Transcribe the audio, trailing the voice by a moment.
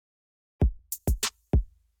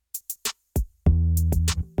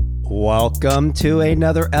Welcome to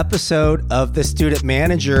another episode of The Student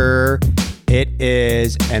Manager. It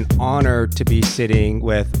is an honor to be sitting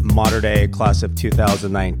with Mater Dei class of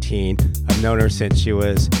 2019. I've known her since she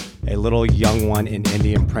was a little young one in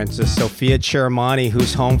Indian Princess, Sophia Chiaramonte,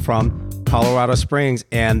 who's home from Colorado Springs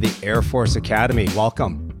and the Air Force Academy.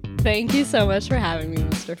 Welcome. Thank you so much for having me,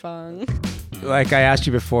 Mr. Fong. Like I asked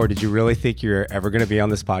you before, did you really think you were ever going to be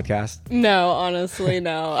on this podcast? No, honestly,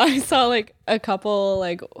 no. I saw like a couple,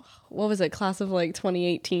 like, what was it, class of like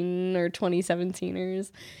 2018 or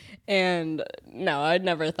 2017ers. And no, I'd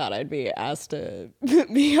never thought I'd be asked to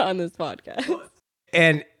be on this podcast.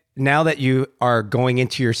 And now that you are going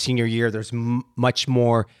into your senior year, there's much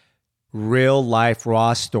more real life,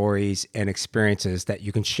 raw stories and experiences that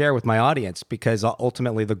you can share with my audience, because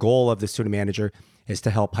ultimately the goal of the Student Manager is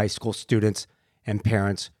to help high school students and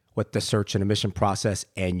parents with the search and admission process.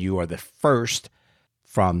 And you are the first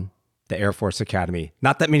from the Air Force Academy.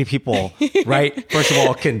 Not that many people, right? First of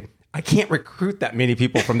all, I can't recruit that many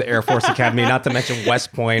people from the Air Force Academy, not to mention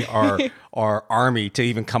West Point or Army, to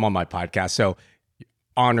even come on my podcast. So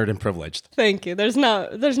honored and privileged. Thank you. There's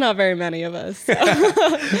not very many of us. So.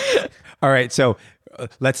 All right. So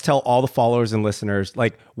let's tell all the followers and listeners,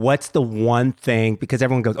 like, what's the one thing, because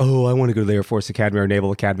everyone goes, oh, I want to go to the Air Force Academy or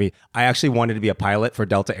Naval Academy. I actually wanted to be a pilot for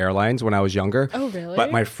Delta Airlines when I was younger. Oh, really?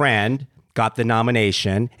 But my friend got the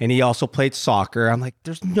nomination and he also played soccer. I'm like,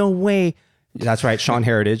 there's no way. That's right. Sean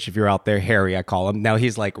Heritage, if you're out there, Harry, I call him. Now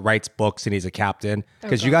he's like writes books and he's a captain,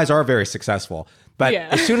 because you guys are very successful. But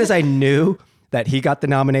as soon as I knew that he got the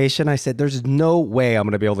nomination, I said, there's no way I'm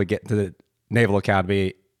going to be able to get to the Naval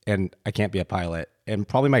Academy and I can't be a pilot. And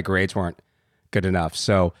probably my grades weren't good enough.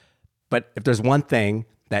 So, but if there's one thing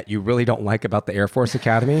that you really don't like about the Air Force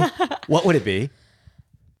Academy, what would it be?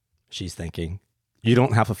 She's thinking. You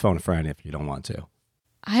don't have to phone a friend if you don't want to.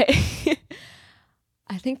 I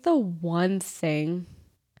think the one thing,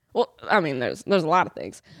 well, I mean, there's a lot of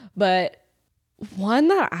things, but one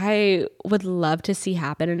that I would love to see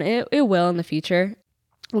happen, and it will in the future,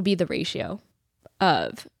 will be the ratio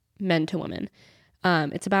of men to women.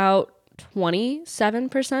 It's about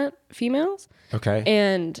 27% females. Okay.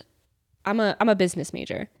 And I'm a business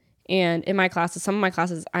major, and in my classes, some of my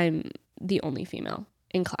classes, I'm the only female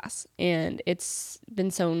in class, and it's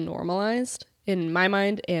been so normalized in my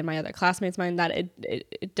mind and my other classmates' mind that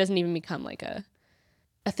it doesn't even become like a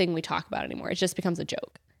thing we talk about anymore. It just becomes a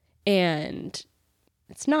joke, and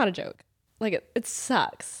it's not a joke. Like it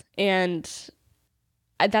sucks, and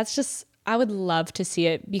that's just. I would love to see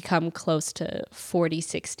it become close to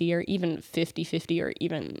 40-60 or even 50-50 or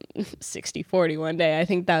even 60-40 one day. I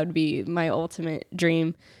think that would be my ultimate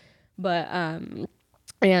dream. But,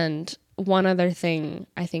 and one other thing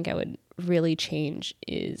I think I would really change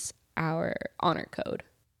is our honor code.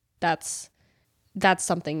 That's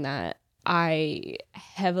something that I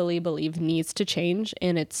heavily believe needs to change,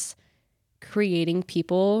 and it's creating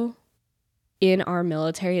people in our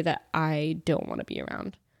military that I don't want to be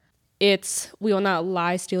around. We will not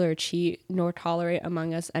lie, steal, or cheat, nor tolerate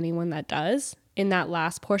among us anyone that does. In that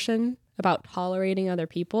last portion about tolerating other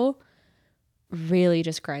people really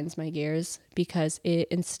just grinds my gears, because it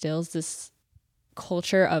instills this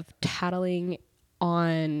culture of tattling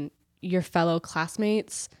on your fellow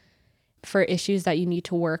classmates for issues that you need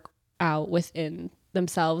to work out within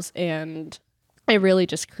themselves. And it really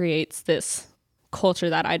just creates this culture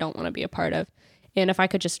that I don't want to be a part of. And if I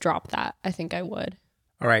could just drop that, I think I would.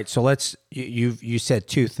 All right, so you said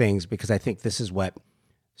two things, because I think this is what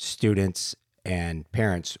students and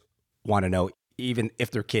parents want to know, even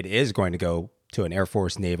if their kid is going to go to an Air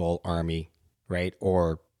Force, Naval, Army, right?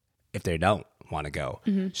 Or if they don't want to go.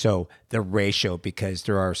 Mm-hmm. So the ratio, because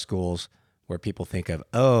there are schools where people think of,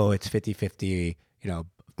 oh, it's 50-50,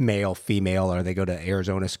 male, female, or they go to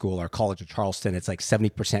Arizona school or College of Charleston, it's like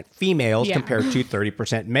 70% females compared to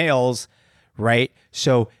 30% males, right?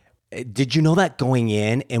 So did you know that going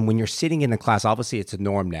in? And when you're sitting in the class, obviously it's a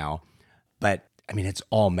norm now, but I mean, it's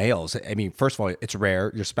all males. I mean, first of all, it's rare,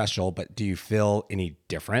 you're special, but do you feel any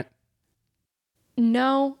different?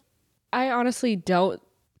 No, I honestly don't.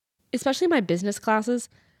 Especially my business classes,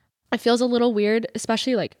 it feels a little weird,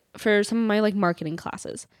 especially like for some of my like marketing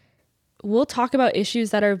classes. We'll talk about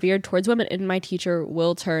issues that are veered towards women, and my teacher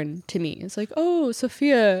will turn to me. It's like, oh,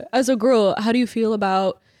 Sophia, as a girl, how do you feel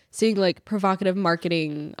about seeing like provocative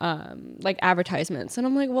marketing, like advertisements? And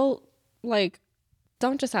I'm like, well, like,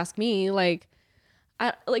 don't just ask me. Like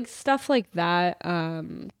stuff like that.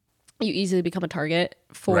 You easily become a target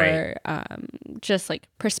for just like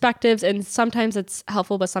perspectives, and sometimes it's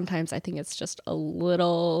helpful, but sometimes I think it's just a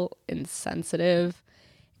little insensitive,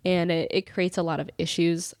 and it creates a lot of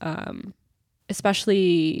issues,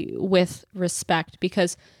 especially with respect,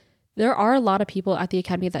 because there are a lot of people at the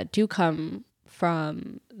academy that do come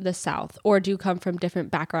from the South or do come from different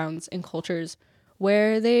backgrounds and cultures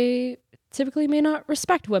where they typically may not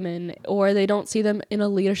respect women or they don't see them in a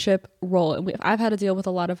leadership role. And I've had to deal with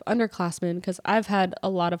a lot of underclassmen because I've had a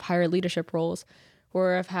lot of higher leadership roles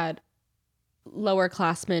where I've had lower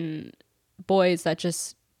classmen, boys that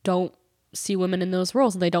just don't see women in those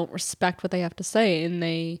roles and they don't respect what they have to say and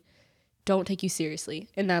they don't take you seriously.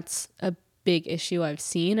 And that's a big issue I've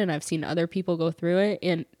seen, and I've seen other people go through it,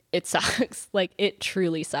 and it sucks. Like, it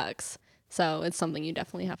truly sucks. So it's something you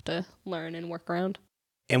definitely have to learn and work around.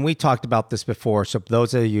 And we talked about this before. So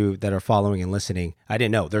those of you that are following and listening, I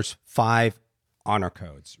didn't know there's 5 honor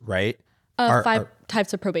codes, right? 5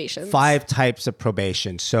 types of probation. 5 types of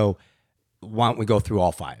probation. So why don't we go through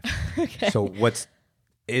all 5? Okay. So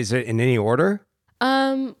is it in any order?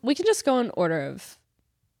 We can just go in order of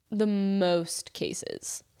the most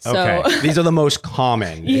cases. So, okay. These are the most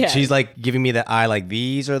common. Yeah. She's like giving me the eye, like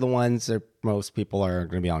these are the ones that most people are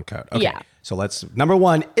going to be on code. Okay. Yeah. So number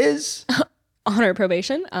 1 is honor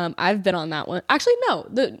probation. I've been on that one. Actually, no,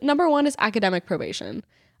 the number 1 is academic probation.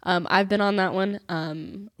 I've been on that one.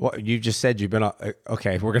 Well, you just said you've been on.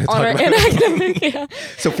 Okay, we're going to talk Honor about and academic. Yeah.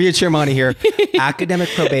 Sophia Chiaramonte here. Academic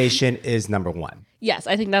probation is number 1. Yes,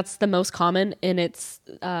 I think that's the most common, and it's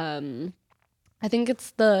I think it's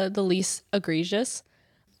the least egregious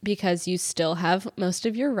because you still have most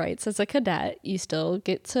of your rights as a cadet. You still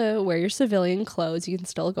get to wear your civilian clothes. You can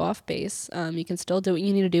still go off base. You can still do what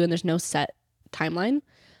you need to do, and there's no set timeline.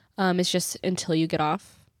 It's just until you get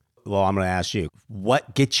off. Well, I'm going to ask you,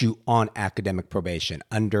 what gets you on academic probation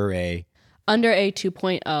under a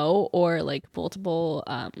 2.0 or like multiple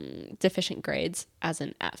deficient grades as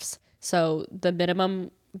in Fs. So the minimum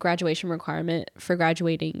graduation requirement for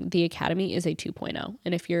graduating the academy is a 2.0.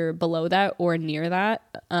 And if you're below that or near that,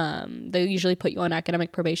 they usually put you on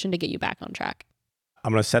academic probation to get you back on track.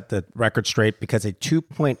 I'm going to set the record straight because a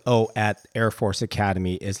 2.0 at Air Force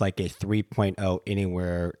Academy is like a 3.0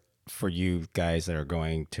 anywhere for you guys that are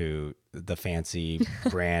going to the fancy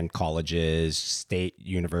brand colleges, state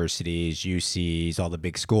universities, UCs, all the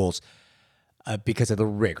big schools, because of the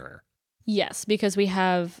rigor. Yes, because we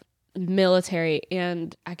have military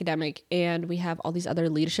and academic, and we have all these other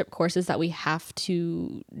leadership courses that we have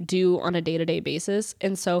to do on a day-to-day basis.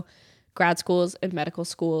 And so grad schools and medical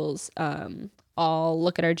schools all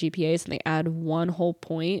look at our GPAs and they add 1 whole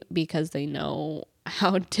point because they know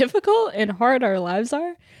how difficult and hard our lives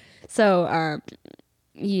are. So,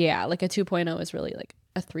 yeah, like a 2.0 is really like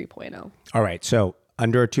a 3.0. All right. So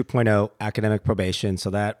under a 2.0 academic probation, so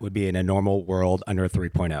that would be in a normal world under a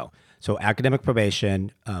 3.0. So academic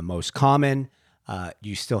probation, most common.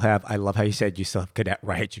 You still have, I love how you said you still have cadet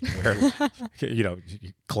rights. You can wear,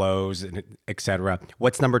 clothes, and et cetera.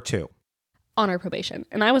 What's number 2? Honor probation.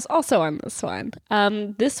 And I was also on this one.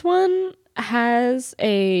 This one has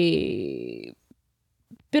a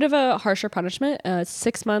bit of a harsher punishment,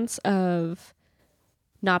 6 months of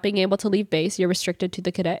not being able to leave base. You're restricted to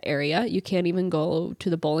the cadet area. You can't even go to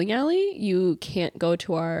the bowling alley. You can't go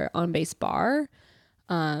to our on-base bar.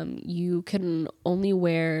 You can only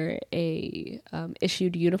wear a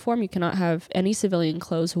issued uniform. You cannot have any civilian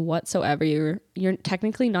clothes whatsoever. You're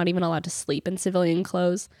technically not even allowed to sleep in civilian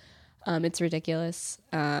clothes. It's ridiculous.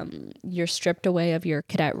 You're stripped away of your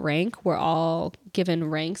cadet rank. We're all given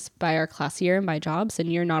ranks by our class year and by jobs,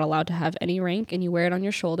 and you're not allowed to have any rank, and you wear it on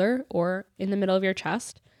your shoulder or in the middle of your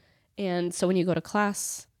chest. And so when you go to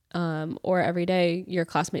class or every day, your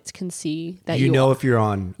classmates can see that you know if you're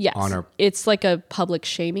on yes, honor. It's like a public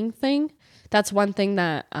shaming thing. That's one thing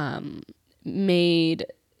that made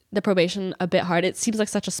the probation a bit hard. It seems like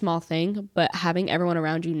such a small thing, but having everyone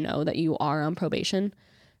around you know that you are on probation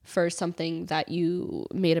for something that you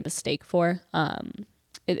made a mistake for,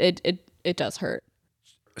 it does hurt.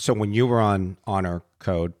 So when you were on honor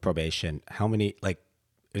code probation, how many,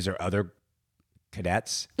 is there other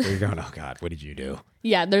cadets? You're going, oh God, what did you do?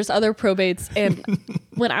 Yeah, there's other probates. And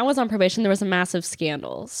when I was on probation, there was a massive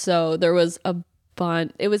scandal. So there was a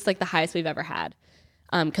bunch, it was like the highest we've ever had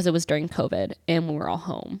because it was during COVID and we were all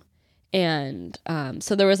home. And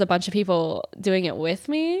so there was a bunch of people doing it with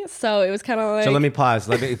me. So it was kind of like... So let me pause.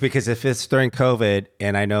 Because if it's during COVID,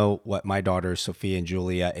 and I know what my daughters, Sophia and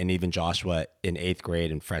Julia, and even Joshua in 8th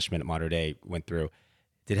grade and freshman at Mater Dei went through,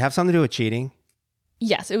 did it have something to do with cheating?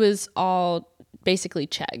 Yes, it was all basically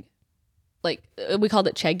Chegg. Like, we called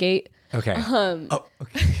it Cheggate. Okay.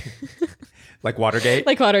 Okay. Like Watergate?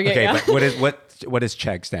 Like Watergate, okay, yeah. But what does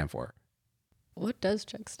Chegg stand for? What does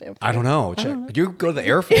CHEC stand for? I don't know. You go to the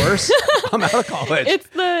Air Force. I'm out of college. It's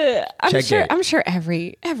CHEC I'm sure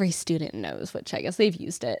every student knows what CHEC is. They've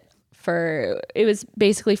used it. It was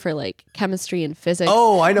basically for like chemistry and physics.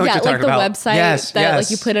 Oh, I know what you're talking about. Yeah, like the website that like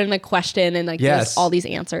you put in a question and like Yes. there's all these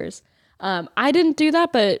answers. I didn't do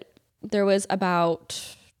that, but there was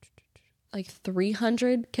about like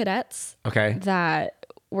 300 cadets that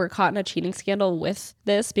were caught in a cheating scandal with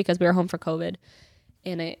this because we were home for COVID,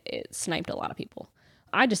 and it sniped a lot of people.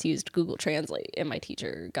 I just used Google Translate, and my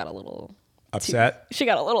teacher got a little upset. She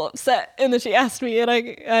got a little upset, and then she asked me, and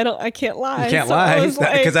I can't lie. You can't lie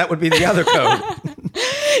because that would be the other code.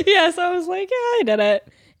 Yeah, so I was like, yeah, I did it,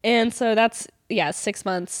 and so that's 6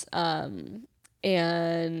 months, and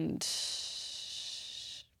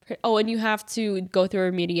you have to go through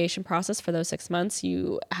a remediation process for those 6 months.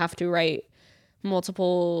 You have to write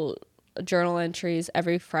multiple journal entries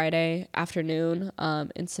every Friday afternoon,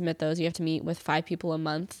 and submit those. You have to meet with 5 people a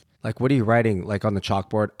month. Like, what are you writing? Like on the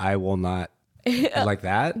chalkboard, I will not, like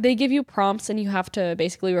that? They give you prompts, and you have to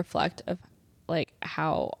basically reflect of like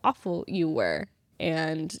how awful you were.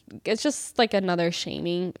 And it's just like another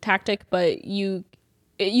shaming tactic, but you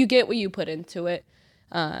get what you put into it.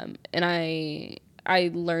 And I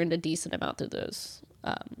learned a decent amount through those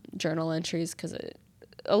journal entries, because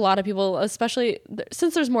a lot of people, especially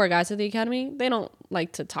since there's more guys at the academy, they don't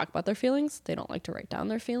like to talk about their feelings. They don't like to write down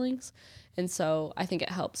their feelings. And so I think it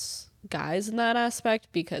helps guys in that aspect,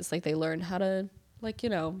 because like they learn how to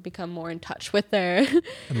become more in touch with their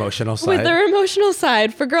emotional side. With their emotional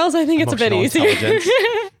side. For girls, I think it's a bit easier.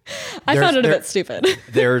 I found it a bit stupid.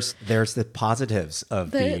 There's the positives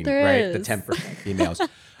of being right, the 10% females.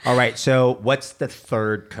 All right, so what's the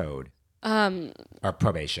third code? Or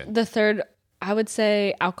probation? The third, I would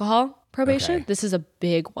say, alcohol probation. Okay. This is a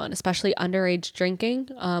big one, especially underage drinking,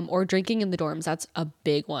 or drinking in the dorms. That's a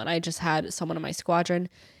big one. I just had someone in my squadron.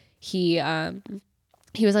 He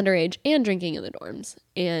was underage and drinking in the dorms,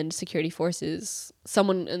 and security forces,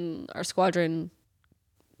 someone in our squadron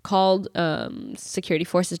called security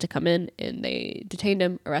forces to come in, and they detained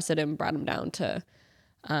him, arrested him, brought him down to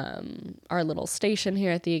our little station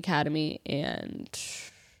here at the academy, and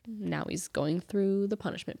now he's going through the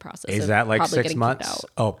punishment process. Is that like 6 months?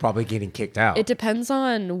 Oh, probably getting kicked out. It depends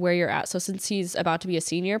on where you're at. So since he's about to be a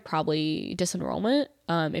senior, probably disenrollment.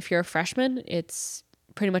 If you're a freshman, it's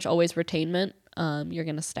pretty much always retainment. You're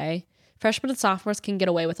going to stay. Freshmen and sophomores can get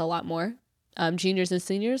away with a lot more. Juniors and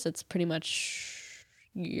seniors, it's pretty much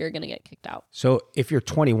you're going to get kicked out. So if you're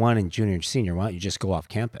 21 and junior and senior, why don't you just go off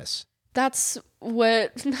campus? That's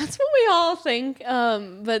what we all think.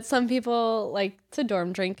 But some people like to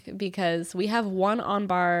dorm drink, because we have one on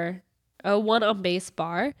base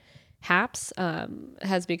bar. Haps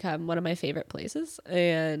has become one of my favorite places,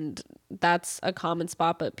 and that's a common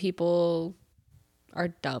spot, but people are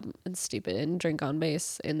dumb and stupid and drink on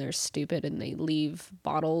base, and they're stupid, and they leave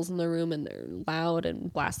bottles in the room, and they're loud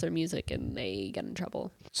and blast their music, and they get in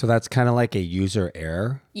trouble. So that's kind of like a user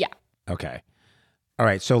error? Yeah. Okay. All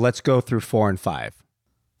right. So let's go through 4 and 5.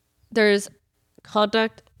 There's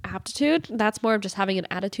conduct aptitude. That's more of just having an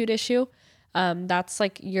attitude issue. That's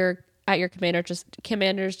like at your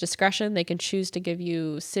commander's discretion. They can choose to give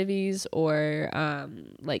you civvies or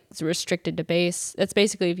like restricted to base. That's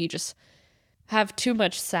basically if you just have too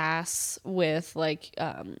much sass with like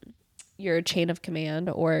your chain of command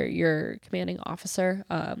or your commanding officer.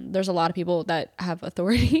 There's a lot of people that have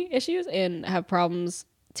authority issues and have problems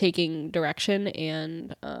taking direction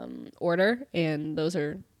and order, and those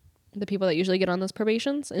are the people that usually get on those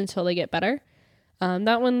probations until they get better.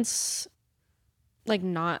 That one's like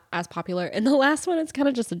not as popular, and the last one is kind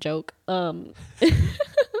of just a joke. I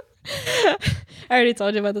already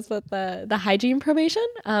told you about this, but the hygiene probation,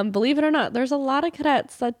 believe it or not, there's a lot of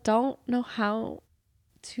cadets that don't know how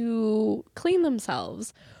to clean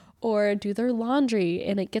themselves or do their laundry,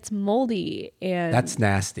 and it gets moldy, and that's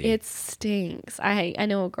nasty. It stinks. I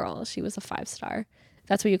know a girl, she was a 5-star.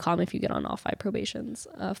 That's what you call them if you get on all 5 probations.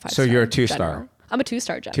 So you're a 2-star. I'm a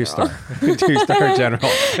 2-star general. 2-star. 2-star general.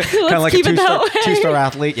 Kind of like a 2-star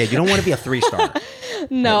athlete. Yeah, you don't want to be a 3-star.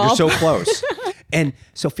 No. You're so close. And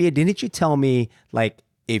Sophia, didn't you tell me, like,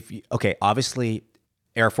 obviously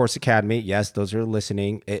Air Force Academy, yes, those are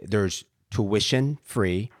listening. There's tuition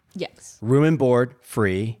free. Yes. Room and board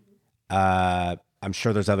free. I'm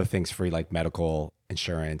sure there's other things free, like medical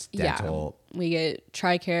insurance, dental. Yeah. We get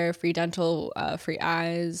TRICARE, free dental, free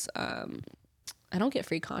eyes. I don't get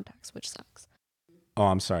free contacts, which sucks. Oh,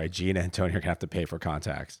 I'm sorry. Gina and Tony are going to have to pay for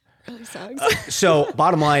contacts. Really sucks. So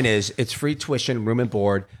bottom line is it's free tuition, room and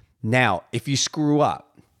board. Now, if you screw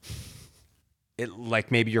up,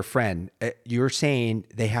 like maybe your friend, you're saying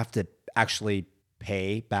they have to actually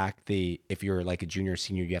pay back if you're like a junior or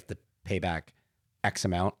senior, you have to pay back X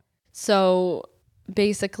amount? So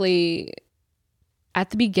basically,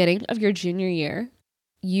 at the beginning of your junior year,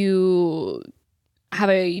 you have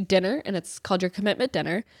a dinner and it's called your commitment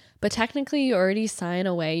dinner. But technically, you already sign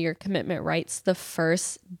away your commitment rights the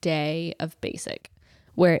first day of basic,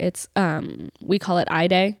 where it's, we call it I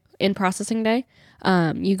Day, in processing day.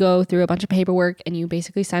 You go through a bunch of paperwork and you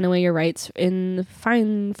basically sign away your rights in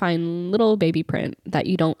fine little baby print that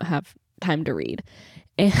you don't have time to read.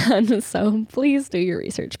 And so please do your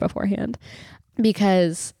research beforehand,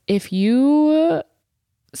 because we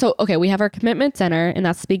have our commitment center, and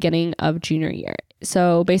that's the beginning of junior year.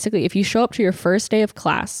 So basically, if you show up to your first day of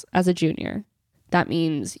class as a junior, that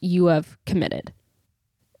means you have committed.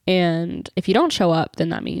 And if you don't show up, then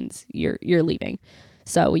that means you're leaving.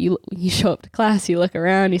 So you show up to class, you look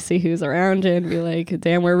around, you see who's around you, and be like,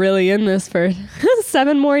 damn, we're really in this for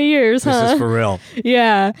 7 more years, huh? This is for real.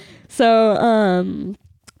 Yeah. So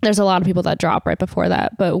there's a lot of people that drop right before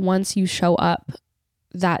that. But once you show up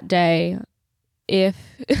that day, if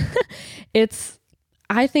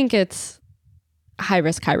I think it's high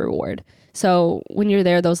risk, high reward. So when you're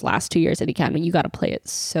there those last 2 years at the academy, you got to play it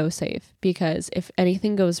so safe, because if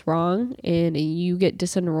anything goes wrong and you get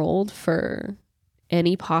disenrolled for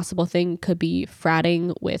any possible thing, could be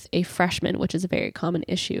fratting with a freshman, which is a very common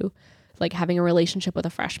issue, like having a relationship with a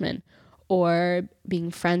freshman, or being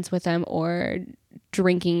friends with them, or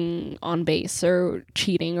drinking on base, or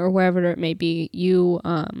cheating, or wherever it may be, you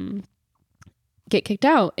get kicked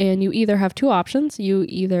out. And you either have 2 options. You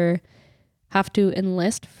either have to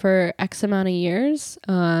enlist for X amount of years,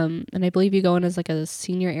 and I believe you go in as like a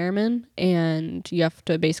senior airman, and you have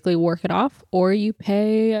to basically work it off, or you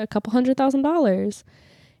pay a couple $100,000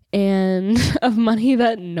 and of money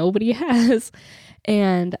that nobody has.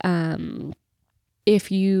 And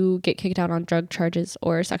if you get kicked out on drug charges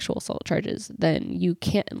or sexual assault charges, then you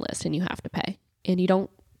can't enlist and you have to pay, and you don't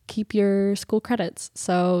keep your school credits.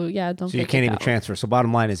 So yeah, So you can't even transfer. So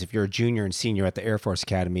bottom line is, if you're a junior and senior at the Air Force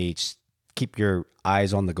Academy, just keep your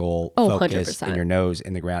eyes on the goal, focus, 100%. And your nose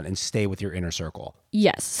in the ground, and stay with your inner circle.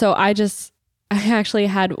 Yes. So I actually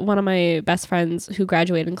had one of my best friends who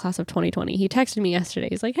graduated in class of 2020. He texted me yesterday.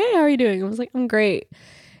 He's like, hey, how are you doing? I was like, I'm great.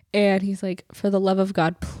 And he's like, for the love of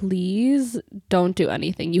God, please don't do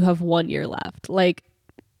anything. You have 1 year left. Like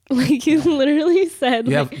he literally said,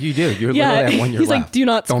 you do. You literally have 1 year left. He's like, do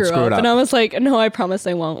not screw up. And I was like, no, I promise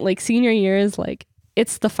I won't. Like, senior year is like,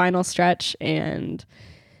 it's the final stretch, and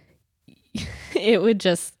it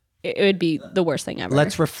would be the worst thing ever.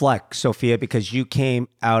 Let's reflect, Sophia, because you came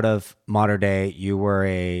out of Mater Dei. You were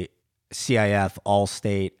a CIF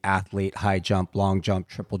all-state athlete, high jump, long jump,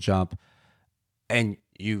 triple jump, and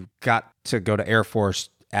you got to go to Air Force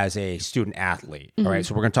as a student athlete. Mm-hmm. All right,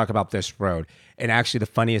 so we're going to talk about this road. And actually, the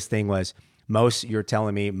funniest thing was, you're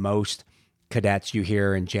telling me most cadets you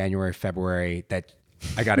hear in January, February that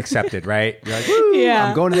I got accepted, right? You're like, yeah,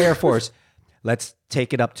 I'm going to the Air Force. Let's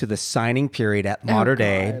take it up to the signing period at Mater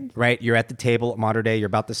Dei, right? You're at the table at Mater Dei. You're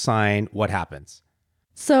about to sign. What happens?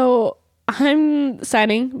 So I'm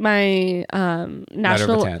signing my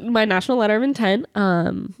national letter of intent.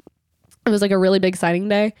 It was like a really big signing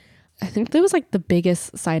day. I think it was like the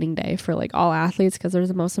biggest signing day for like all athletes, because there's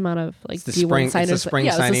the most amount of like D1 signers. It's the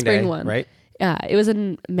spring signing day, one. Right? Yeah, it was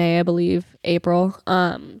in May, I believe, April.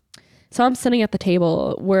 So I'm sitting at the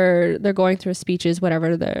table where they're going through speeches,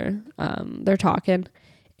 whatever they're talking.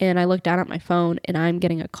 And I look down at my phone, and I'm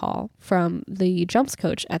getting a call from the jumps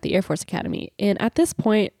coach at the Air Force Academy. And at this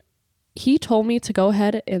point, he told me to go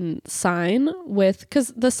ahead and sign because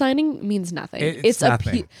the signing means nothing. It's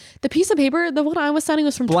nothing. The piece of paper, the one I was signing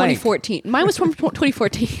was from 2014. Mine was from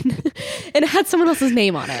 2014 and it had someone else's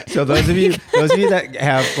name on it. So those of you that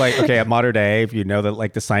have at Mater Dei, if you know that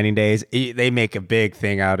like the signing days, they make a big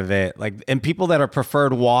thing out of it. Like, and people that are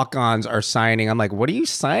preferred walk-ons are signing. I'm like, what are you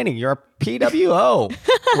signing? You're a PWO,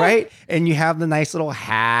 right? And you have the nice little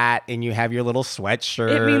hat and you have your little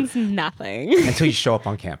sweatshirt. It means nothing until you show up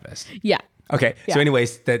on campus. Yeah. Okay. Yeah. So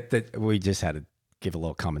anyways, that we just had to give a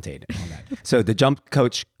little commentate on that. So the jump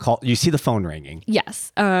coach called, you see the phone ringing.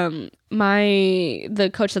 Yes. The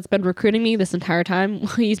coach that's been recruiting me this entire time,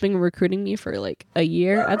 he's been recruiting me for like a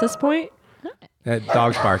year at this point.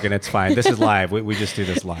 Dog's barking. It's fine. This is live. We just do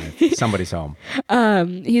this live. Somebody's home.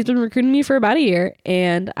 He's been recruiting me for about a year,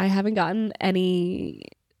 and I haven't gotten any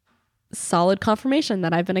solid confirmation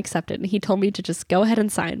that I've been accepted. And he told me to just go ahead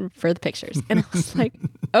and sign for the pictures. And I was like,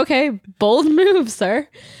 okay, bold move, sir.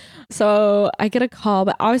 So I get a call,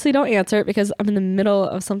 but obviously don't answer it because I'm in the middle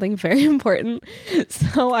of something very important.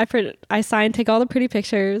 So I sign, take all the pretty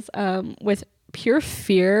pictures with pure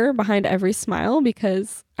fear behind every smile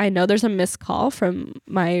because I know there's a missed call from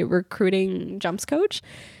my recruiting jumps coach,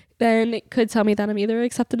 then it could tell me that I'm either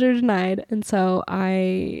accepted or denied. And so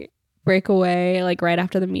I break away like right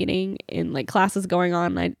after the meeting and like class is going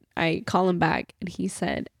on. I call him back and he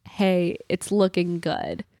said, "Hey, it's looking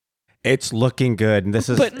good." It's looking good. And this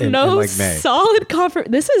is but in no like May. solid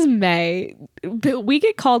This is May. But we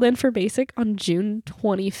get called in for basic on June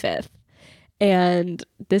 25th. And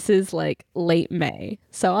this is like late May.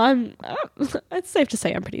 So it's safe to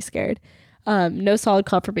say I'm pretty scared. No solid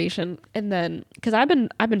confirmation. And then because I've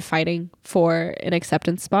been fighting for an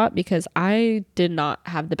acceptance spot because I did not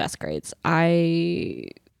have the best grades. I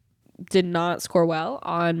did not score well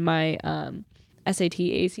on my SAT,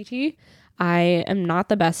 ACT. I am not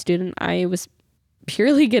the best student. I was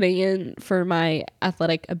purely getting in for my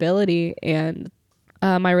athletic ability and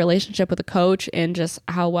my relationship with the coach and just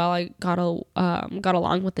how well I got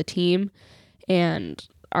along with the team and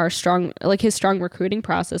his strong recruiting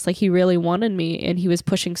process. Like he really wanted me and he was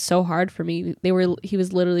pushing so hard for me. He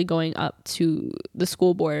was literally going up to the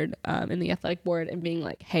school board and the athletic board and being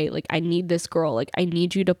like, "Hey, like I need this girl. Like I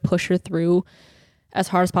need you to push her through as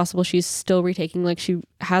hard as possible. She's still retaking. Like she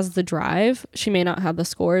has the drive. She may not have the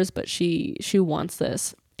scores, but she wants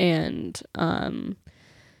this." And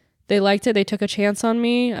they liked it. They took a chance on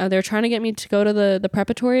me. They're trying to get me to go to the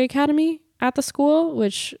preparatory academy at the school,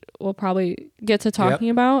 which we'll probably get to talking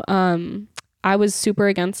about. I was super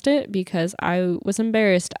against it because I was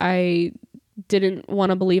embarrassed. I didn't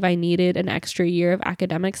want to believe I needed an extra year of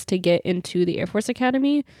academics to get into the Air Force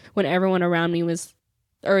Academy when everyone around me was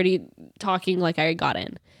already talking like I got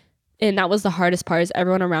in. And that was the hardest part, is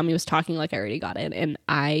everyone around me was talking like I already got in and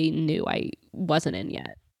I knew I wasn't in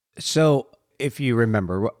yet. So if you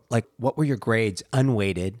remember, what were your grades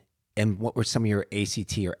unweighted and what were some of your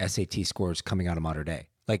ACT or SAT scores coming out of Mater Dei,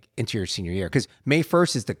 like into your senior year? Because May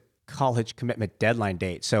 1st is the college commitment deadline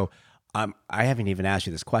date. So I haven't even asked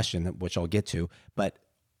you this question, which I'll get to, but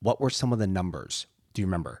what were some of the numbers? Do you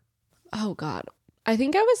remember? Oh God. I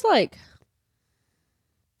think I was like,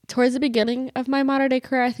 towards the beginning of my Mater Dei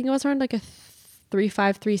career, I think I was around like a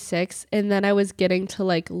 3.5, 3.6. And then I was getting to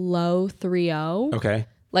like low 3.0. Okay.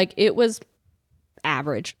 Like it was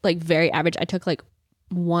average, like very average. I took like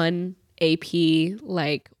one AP,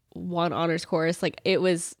 like one honors course. Like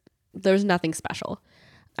there's nothing special.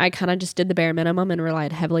 I kind of just did the bare minimum and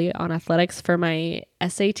relied heavily on athletics for my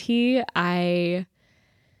SAT. I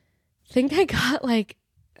think I got like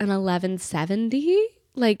an 1170,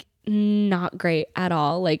 like not great at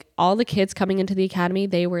all. Like all the kids coming into the academy,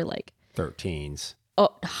 they were like 13s.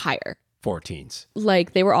 Oh, higher. 14s.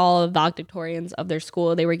 Like they were all valedictorians of their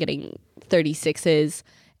school. They were getting 36s.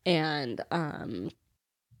 And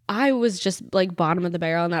I was just like bottom of the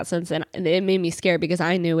barrel in that sense. And it made me scared because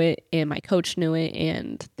I knew it and my coach knew it.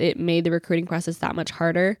 And it made the recruiting process that much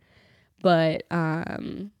harder. But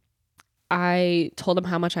I told him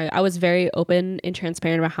how much I was very open and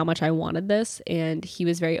transparent about how much I wanted this. And he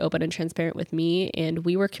was very open and transparent with me. And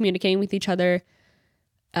we were communicating with each other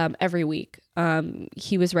every week.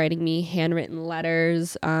 He was writing me handwritten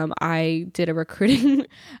letters. I did a recruiting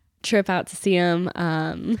trip out to see him.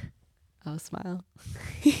 Oh, smile.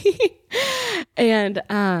 And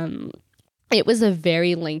it was a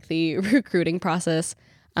very lengthy recruiting process.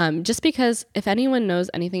 Just because if anyone knows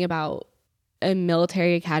anything about a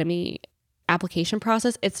military academy application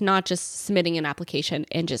process, it's not just submitting an application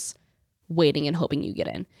and just waiting and hoping you get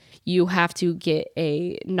in. You have to get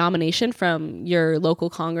a nomination from your local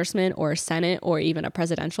congressman or Senate or even a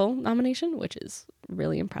presidential nomination, which is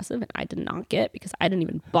really impressive. And I did not get because I didn't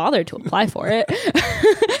even bother to apply for it.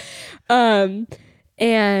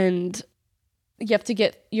 And you have to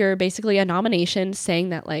get basically a nomination saying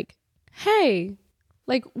that like, hey,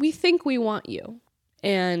 like we think we want you.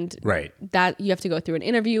 And right. That you have to go through an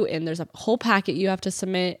interview and there's a whole packet you have to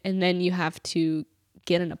submit. And then you have to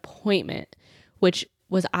get an appointment, which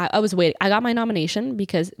was, I was waiting. I got my nomination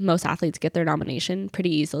because most athletes get their nomination pretty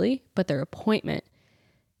easily, but their appointment,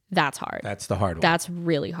 that's hard. That's the hard one. That's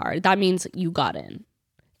really hard. That means you got in.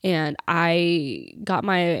 And I got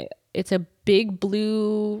it's a big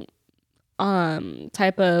blue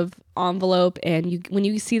type of envelope, and when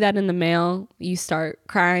you see that in the mail, you start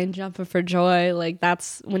crying, jumping for joy. Like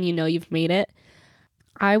that's when you know you've made it.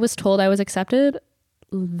 I was told I was accepted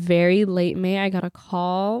very late May. I got a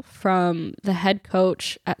call from the head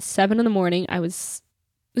coach at 7 a.m. It was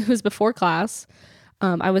before class.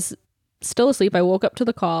 I was still asleep. I woke up to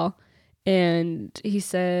the call and he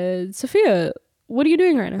said, "Sophia, what are you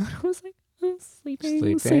doing right now?" I was like, "I'm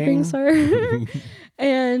sleeping, sir."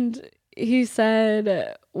 And he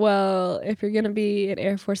said, well, if you're going to be an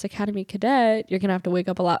Air Force Academy cadet, you're going to have to wake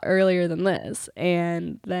up a lot earlier than this.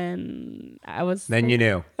 And then Then you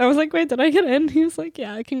knew. I was like, wait, did I get in? He was like,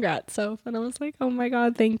 yeah, congrats, Soph. And I was like, oh my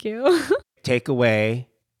God, thank you. Take away,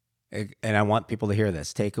 and I want people to hear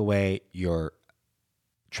this, take away your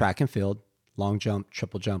track and field, long jump,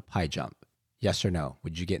 triple jump, high jump. Yes or no?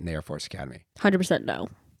 Would you get in the Air Force Academy? 100% no.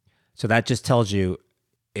 So that just tells you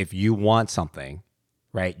if you want something,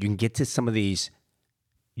 right, you can get to some of these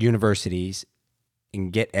universities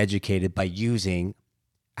and get educated by using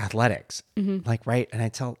athletics. Mm-hmm. Like, right? And I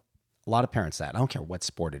tell a lot of parents that. I don't care what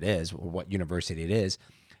sport it is or what university it is.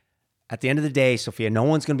 At the end of the day, Sophia, no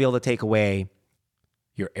one's going to be able to take away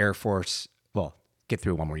your Air Force, well, get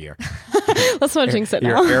through one more year. Let's not jinx it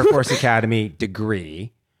now. Your Air Force Academy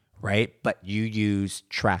degree, right? But you use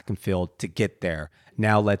track and field to get there.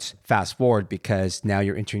 Now let's fast forward because now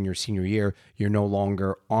you're entering your senior year. You're no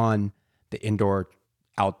longer on the indoor,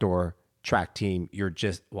 outdoor track team. You're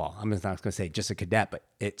just, well, I'm not going to say just a cadet, but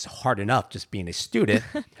it's hard enough just being a student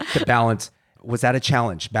to balance. Was that a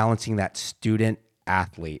challenge, balancing that student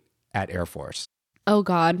athlete at Air Force? Oh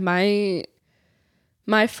God, my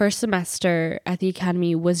first semester at the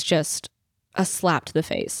academy was just a slap to the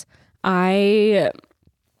face. I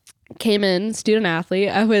came in student athlete.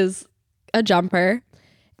 I was a jumper,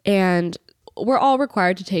 and we're all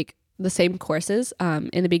required to take the same courses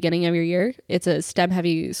in the beginning of your year. It's a STEM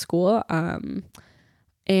heavy school.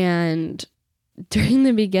 And during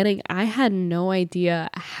the beginning, I had no idea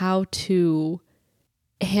how to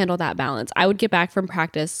handle that balance. I would get back from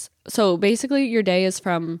practice. So basically your day is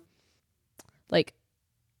from like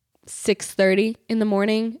 6:30 in the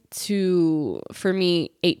morning to, for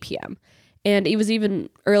me, 8 p.m. And it was even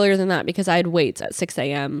earlier than that because I had weights at 6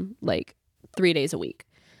 a.m. like 3 days a week.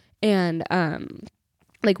 And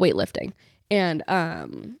like weightlifting. And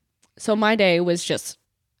so my day was just,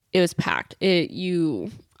 it was packed. I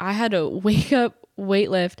had to wake up,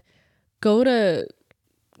 weightlift, go to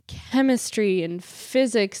chemistry and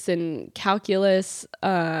physics and calculus,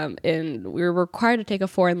 and we were required to take a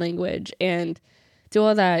foreign language and do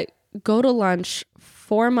all that, go to lunch,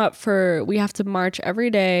 form up for, we have to march every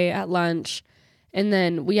day at lunch. And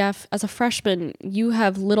then we have, as a freshman, you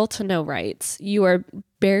have little to no rights. You are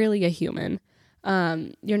barely a human.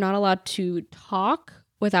 You're not allowed to talk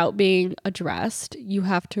without being addressed. You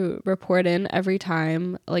have to report in every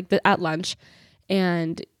time, like at lunch.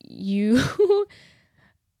 And you're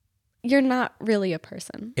not really a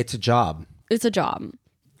person. It's a job. It's a job.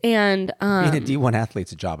 And being a D1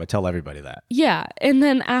 athlete's a job. I tell everybody that. Yeah. And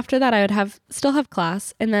then after that, I would still have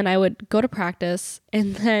class, and then I would go to practice,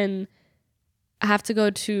 and then I have to go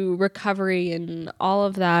to recovery and all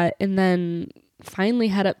of that, and then finally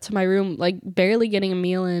head up to my room, like barely getting a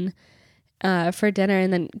meal in for dinner,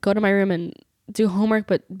 and then go to my room and do homework,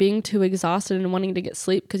 but being too exhausted and wanting to get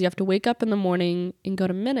sleep because you have to wake up in the morning and go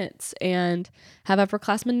to minutes and have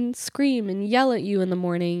upperclassmen scream and yell at you in the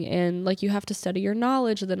morning, and like you have to study your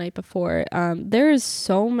knowledge the night before. There is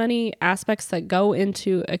so many aspects that go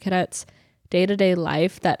into a cadet's day-to-day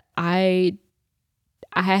life that I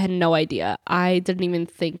had no idea. I didn't even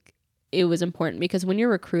think it was important, because when you're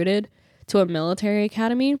recruited to a military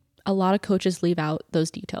academy, a lot of coaches leave out those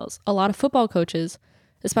details. A lot of football coaches,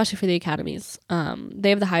 especially for the academies, they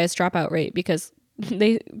have the highest dropout rate because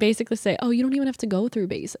they basically say, oh, you don't even have to go through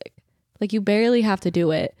basic. Like, you barely have to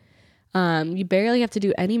do it. You barely have to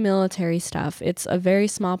do any military stuff. It's a very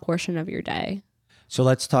small portion of your day. So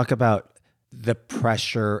let's talk about the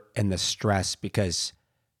pressure and the stress, because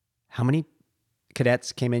how many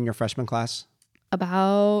cadets came in your freshman class?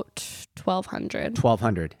 About 1,200.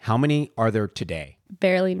 1,200. How many are there today?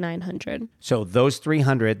 Barely 900. So those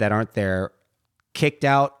 300 that aren't there kicked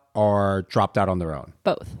out or dropped out on their own?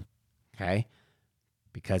 Both. Okay.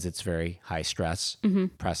 Because it's very high stress,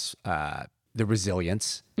 press, the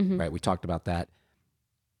resilience, right? We talked about that.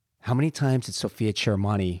 How many times did Sophia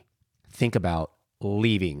Chiaramonte think about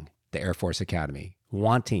leaving the Air Force Academy,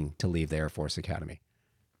 wanting to leave the Air Force Academy?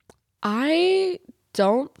 I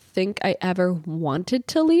don't think I ever wanted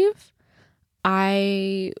to leave.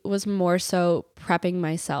 I was more so prepping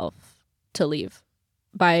myself to leave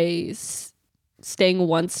by staying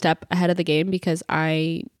one step ahead of the game, because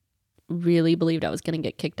I really believed I was going to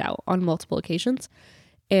get kicked out on multiple occasions.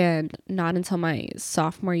 And not until my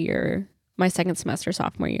sophomore year, my second semester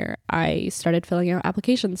sophomore year, I started filling out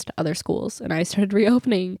applications to other schools, and I started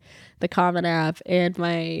reopening the Common App and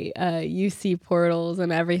my UC portals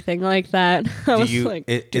and everything like that.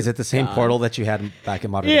 Is it the same portal that you had back in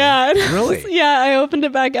Mater Dei? Yeah. Really? Yeah, I opened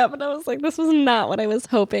it back up, and I was like, this was not what I was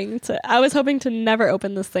hoping to. I was hoping to never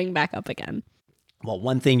open this thing back up again. Well,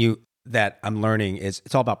 one thing you that I'm learning is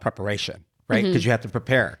it's all about preparation, right? Because you have to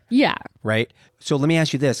prepare. Yeah. Right. So let me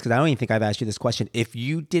ask you this, because I don't even think I've asked you this question. If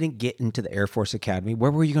you didn't get into the Air Force Academy,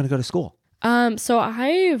 where were you going to go to school? So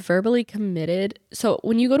I verbally committed. So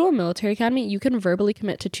when you go to a military academy, you can verbally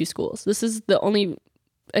commit to 2 schools. This is the only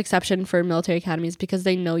exception for military academies because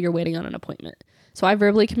they know you're waiting on an appointment. So I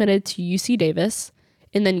verbally committed to UC Davis,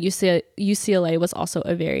 and then UCLA was also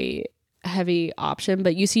a very heavy option,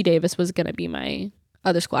 but UC Davis was going to be my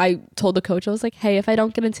other school. I told the coach, I was like, hey, if I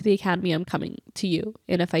don't get into the academy, I'm coming to you.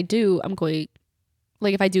 And if I do, I'm going,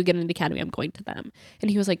 like, if I do get into the academy, I'm going to them. And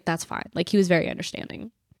he was like, that's fine. Like, he was very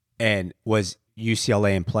understanding. And was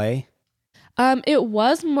UCLA in play? It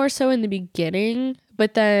was more so in the beginning,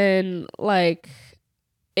 but then like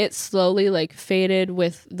it slowly like faded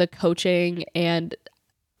with the coaching, and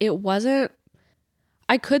it wasn't,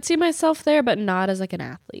 I could see myself there, but not as like an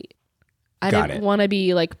athlete. I didn't want to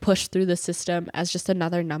be like pushed through the system as just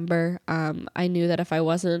another number. I knew that if I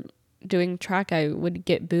wasn't doing track, I would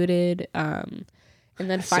get booted. And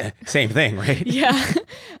then same thing, right?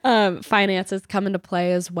 Yeah. Finances come into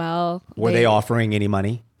play as well. Were they offering any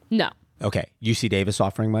money? No. Okay. UC Davis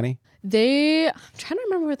offering money? I'm trying to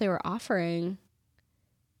remember what they were offering.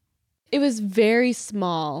 It was very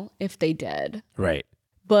small if they did. Right.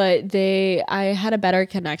 But I had a better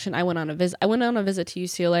connection. I went on a visit to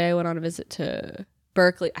UCLA. I went on a visit to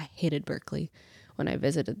Berkeley. I hated Berkeley when I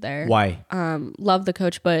visited there. Why? Loved the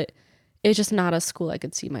coach, but it's just not a school I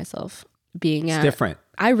could see myself being at. It's different.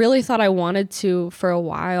 I really thought I wanted to for a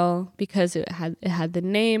while because it had the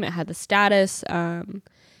name, it had the status. And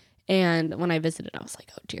when I visited, I was like,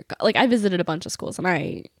 oh dear God. Like, I visited a bunch of schools and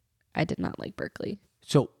I did not like Berkeley.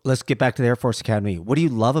 So let's get back to the Air Force Academy. What do you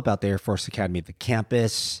love about the Air Force Academy? The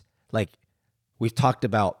campus, like we've talked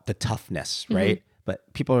about the toughness, right? Mm-hmm.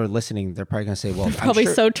 But people are listening. They're probably going to say, well, probably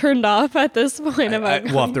so turned off at this point.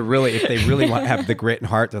 Well, if they really want to have the grit and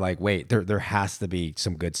heart, they're like, wait, there has to be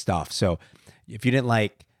some good stuff. So if you didn't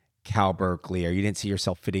like Cal Berkeley, or you didn't see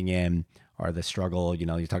yourself fitting in, or the struggle,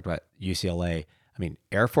 you talked about UCLA. I mean,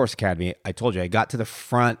 Air Force Academy, I told you, I got to the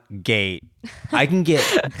front gate. I can get,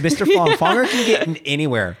 Mr. Fonger can get in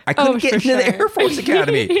anywhere. I couldn't get into the Air Force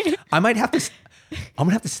Academy. I'm going to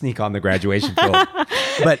have to sneak on the graduation field.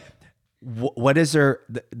 But what is there,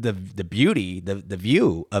 the beauty, the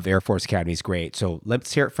view of Air Force Academy is great. So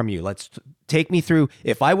let's hear it from you. Let's take me through,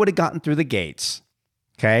 if I would have gotten through the gates,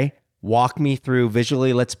 okay, walk me through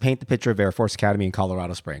visually. Let's paint the picture of Air Force Academy in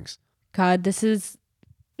Colorado Springs. God, this is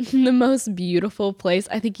the most beautiful place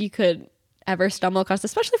I think you could ever stumble across,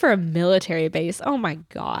 especially for a military base. Oh my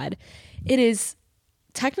God. It is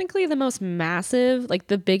technically the most massive, like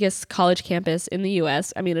the biggest college campus in the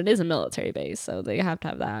US. I mean, it is a military base, so they have to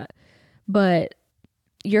have that. But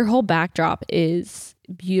your whole backdrop is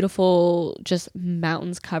beautiful, just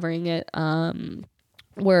mountains covering it.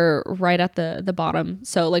 We're right at the bottom.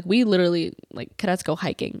 So like we literally, like, cadets go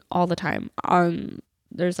hiking all the time.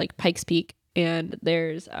 There's like Pikes Peak and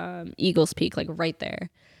there's Eagles Peak, like right there.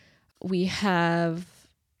 We have,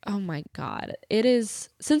 oh my God,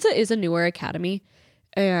 since it is a newer academy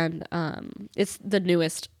and it's the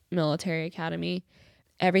newest military academy,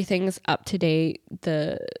 everything's up to date.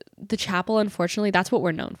 The chapel, unfortunately, that's what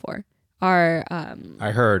we're known for. I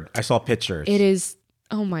saw pictures. It is,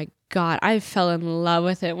 oh my God, I fell in love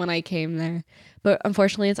with it when I came there. But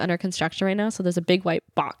unfortunately, it's under construction right now, so there's a big white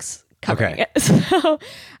box covering it. So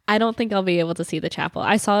I don't think I'll be able to see the chapel.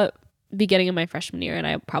 I saw it beginning of my freshman year, and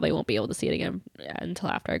I probably won't be able to see it again until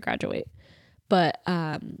after I graduate. But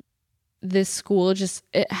this school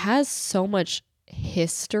it has so much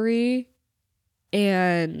history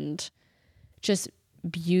and just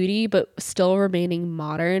beauty, but still remaining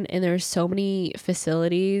modern. And there's so many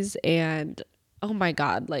facilities, and oh my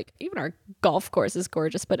God, like even our golf course is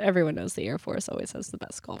gorgeous, but everyone knows the Air Force always has the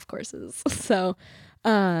best golf courses. So,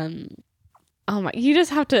 you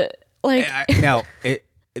just have to like. Now,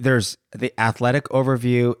 there's the athletic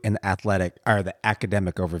overview and the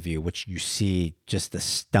academic overview, which you see just the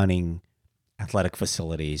stunning athletic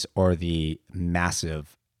facilities or the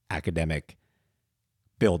massive academic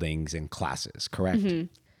buildings and classes, correct? Mm-hmm.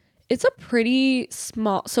 It's a pretty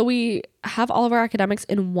small, so we have all of our academics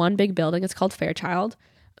in one big building. It's called Fairchild.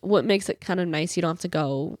 What makes it kind of nice, you don't have to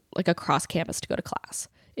go like across campus to go to class.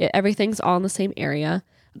 Everything's all in the same area.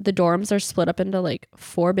 The dorms are split up into like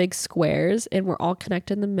 4 big squares, and we're all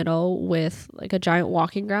connected in the middle with like a giant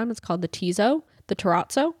walking ground. It's called the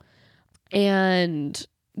terrazzo. And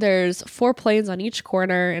there's 4 planes on each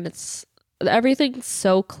corner, and everything's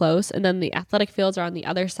so close. And then the athletic fields are on the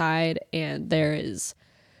other side, and there's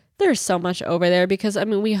There's so much over there because I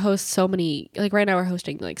mean we host so many, like right now we're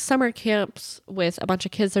hosting like summer camps with a bunch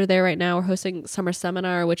of kids that are there right now. We're hosting summer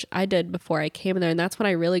seminar, which I did before I came there, and that's when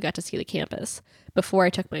I really got to see the campus before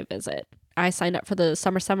I took my visit. I signed up for the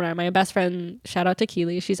summer seminar. My best friend, shout out to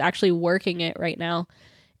Keely, she's actually working it right now,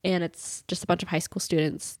 and it's just a bunch of high school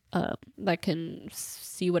students that can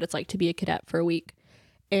see what it's like to be a cadet for a week.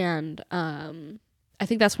 And I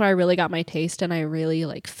think that's when I really got my taste, and I really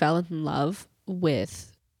like fell in love with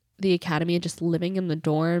the academy and just living in the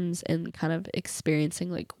dorms and kind of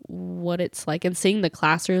experiencing like what it's like and seeing the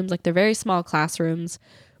classrooms. Like they're very small classrooms,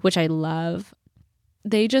 which I love.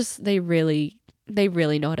 They really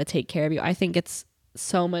know how to take care of you. I think it's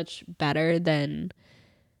so much better than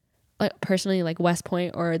like personally like West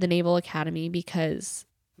Point or the Naval Academy because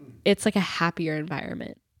it's like a happier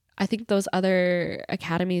environment. I think those other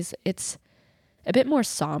academies, it's a bit more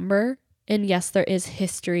somber. And yes, there is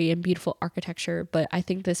history and beautiful architecture, but I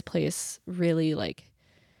think this place really like,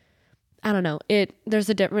 I don't know, there's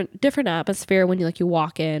a different atmosphere when you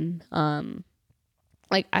walk in.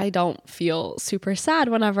 Like I don't feel super sad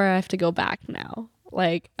whenever I have to go back now.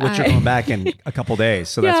 Like which you're going back in a couple days.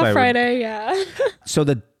 So that's why Friday, yeah. So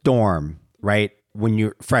the dorm, right? When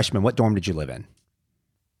you're freshman, what dorm did you live in?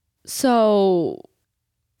 So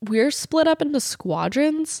we're split up into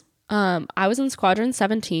squadrons. I was in squadron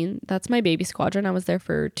 17. That's my baby squadron. I was there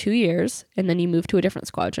for 2 years, and then you move to a different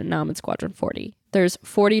squadron. Now I'm in squadron 40. There's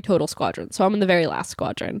 40 total squadrons. So I'm in the very last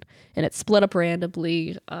squadron, and it's split up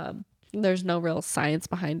randomly. There's no real science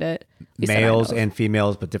behind it. Males and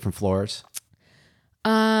females, but different floors.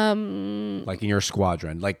 Like in your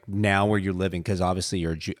squadron, like now where you're living, because obviously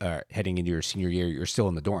you're heading into your senior year, you're still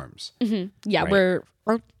in the dorms. Mm-hmm. Yeah, right?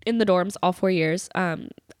 We're in the dorms all 4 years.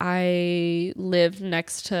 I lived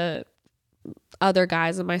next to other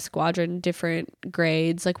guys in my squadron, different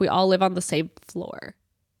grades. Like we all live on the same floor.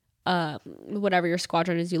 Whatever your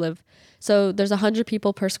squadron is, you live. So there's 100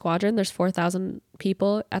 people per squadron. There's 4,000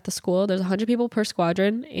 people at the school. There's 100 people per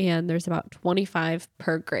squadron, and there's about 25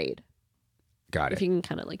 per grade. Got it. If you can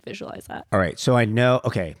kind of like visualize that. All right. So I know,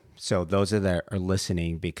 okay. So those that are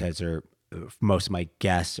listening, because most of my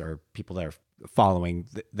guests are people that are following,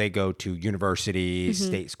 they go to universities,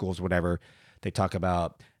 state schools, whatever. They talk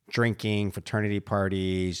about drinking, fraternity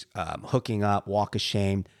parties, hooking up, walk of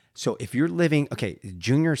shame. So if you're living, okay,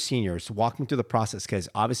 junior, seniors, walk me through the process, because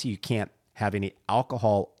obviously you can't have any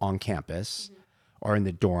alcohol on campus or in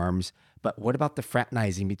the dorms. But what about the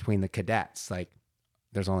fraternizing between the cadets? Like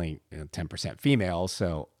there's only 10% females.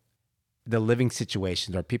 So the living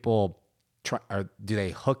situations, are people do they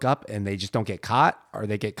hook up and they just don't get caught, or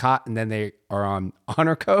they get caught and then they are on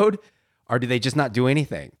honor code, or do they just not do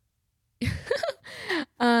anything?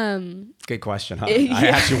 Good question, huh? Yeah. I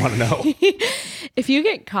actually want to know. If you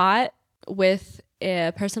get caught with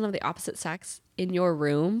a person of the opposite sex in your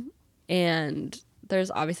room and there's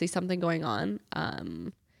obviously something going on,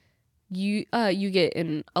 you get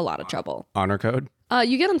in a lot of trouble. Honor code?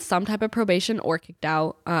 You get on some type of probation or kicked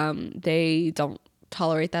out. They don't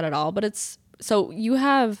tolerate that at all, but so you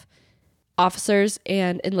have officers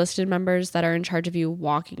and enlisted members that are in charge of you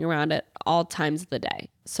walking around at all times of the day.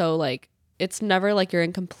 So like it's never like you're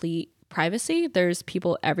in complete privacy. There's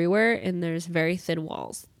people everywhere and there's very thin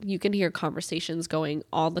walls. You can hear conversations going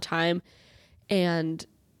all the time and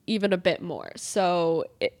even a bit more. So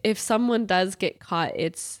if someone does get caught,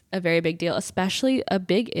 it's a very big deal. Especially a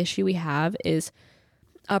big issue we have is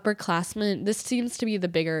upperclassmen. This seems to be the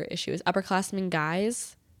bigger issue, is upperclassmen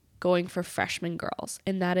guys going for freshman girls,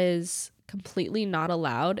 and that is completely not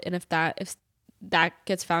allowed. And if that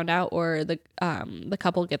gets found out, or the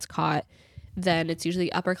couple gets caught, then it's usually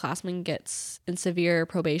upperclassman gets in severe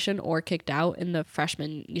probation or kicked out, and the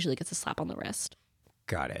freshman usually gets a slap on the wrist.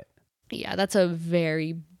 Got it. Yeah, that's a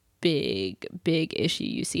very big issue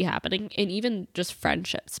you see happening, and even just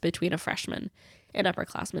friendships between a freshman and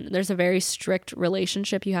upperclassmen. There's a very strict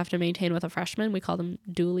relationship you have to maintain with a freshman. We call them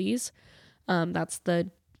doolies. That's the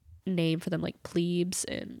name for them, like plebes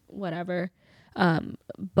and whatever.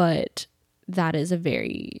 But that is a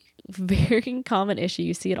very, very common issue.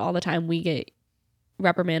 You see it all the time. We get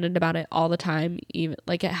reprimanded about it all the time. Even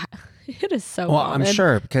like it is so common. I'm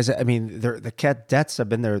sure, because I mean, the cadets have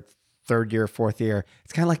been there third year, fourth year.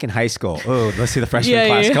 It's kind of like in high school. Oh, let's see the freshman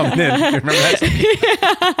class coming in. You remember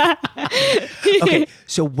that? Okay,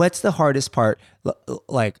 so what's the hardest part?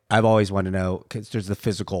 Like I've always wanted to know, because there's the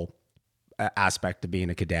physical aspect of being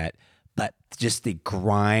a cadet, but just the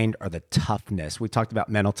grind or the toughness. We talked about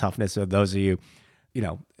mental toughness. So those of you,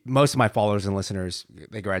 most of my followers and listeners,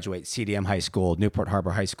 they graduate CDM High School, Newport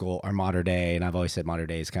Harbor High School, or Mater Dei. And I've always said Mater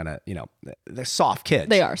Dei is kind of, they're soft kids.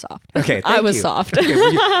 They are soft. Okay, I was you. soft.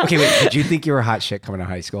 Okay, wait. Did you think you were a hot shit coming out of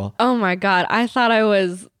high school? Oh my God. I thought I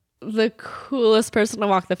was the coolest person to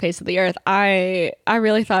walk the face of the earth. I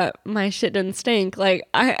really thought my shit didn't stink. Like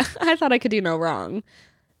I thought I could do no wrong.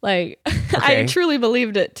 Like Okay. I truly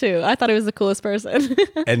believed it too. I thought I was the coolest person.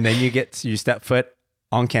 And then you step foot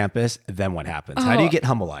on campus. Then what happens? How do you get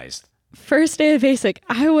humbleized? First day of basic,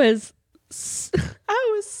 I was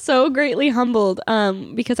so greatly humbled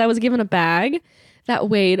because I was given a bag that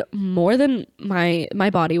weighed more than my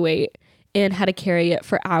body weight and had to carry it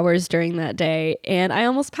for hours during that day, and I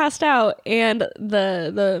almost passed out, and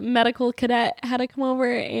the medical cadet had to come over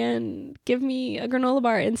and give me a granola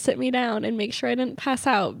bar and sit me down and make sure I didn't pass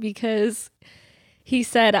out because he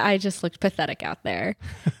said I just looked pathetic out there.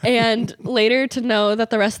 And later to know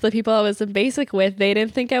that the rest of the people I was in basic with, they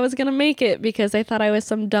didn't think I was going to make it because they thought I was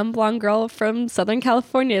some dumb blonde girl from Southern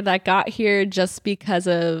California that got here just because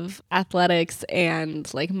of athletics and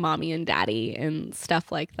like mommy and daddy and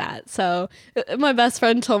stuff like that. So my best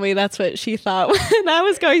friend told me that's what she thought when I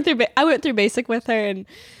was going through, I went through basic with her, and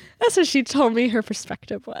that's what she told me her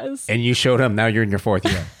perspective was. And you showed him. Now you're in your fourth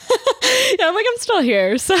year. Yeah, I'm like, I'm still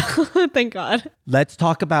here. So thank God. Let's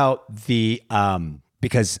talk about the,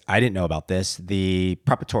 because I didn't know about this, the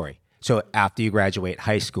preparatory. So after you graduate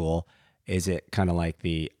high school, is it kind of like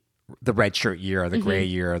the red shirt year or the gray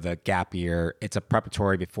year or the gap year? It's a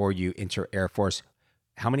preparatory before you enter Air Force.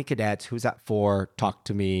 How many cadets? Who's that for? Talk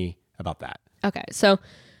to me about that. Okay, so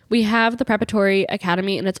we have the preparatory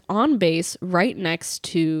academy, and it's on base right next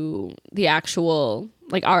to the actual,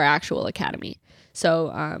 like our actual academy.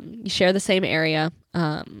 So you share the same area,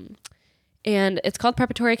 and it's called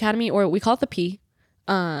Preparatory Academy, or we call it the P.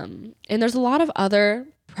 And there's a lot of other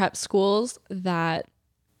prep schools that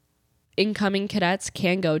incoming cadets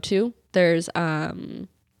can go to. There's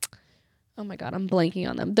oh my God, I'm blanking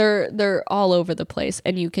on them. They're all over the place,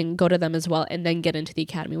 and you can go to them as well and then get into the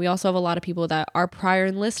academy. We also have a lot of people that are prior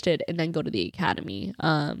enlisted and then go to the academy.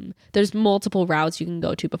 There's multiple routes you can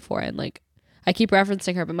go to before, and like I keep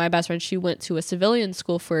referencing her, but my best friend, she went to a civilian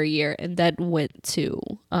school for a year and then went to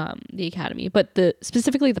the academy. But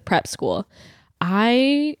specifically the prep school,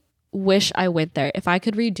 I wish I went there. If I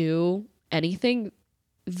could redo anything,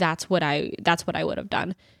 that's what I would have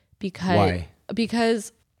done. Why?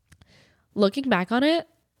 Because looking back on it,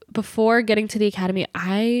 before getting to the academy,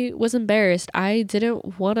 I was embarrassed. I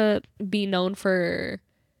didn't want to be known for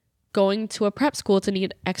going to a prep school to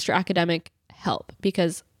need extra academic help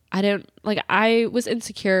because I was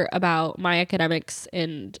insecure about my academics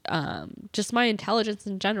and just my intelligence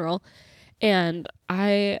in general. And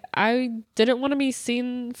I didn't want to be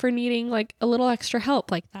seen for needing like a little extra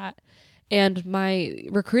help like that. And my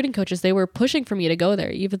recruiting coaches, they were pushing for me to go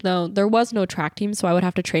there, even though there was no track team. So I would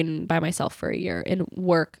have to train by myself for a year and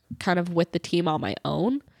work kind of with the team on my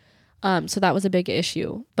own. So that was a big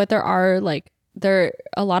issue. But there are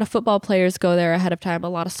a lot of football players go there ahead of time. A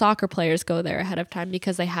lot of soccer players go there ahead of time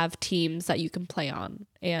because they have teams that you can play on,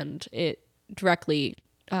 and it directly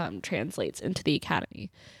translates into the academy.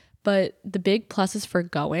 But the big pluses for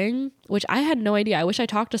going, which I had no idea. I wish I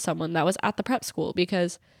talked to someone that was at the prep school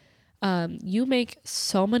because you make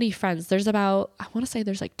so many friends. There's about, I want to say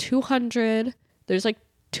there's like 200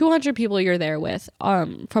 people you're there with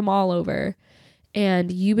from all over, and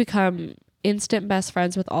you become instant best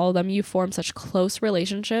friends with all of them. You form such close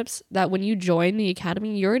relationships that when you join the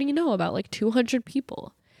academy, you already know about like 200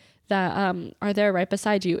 people that are there right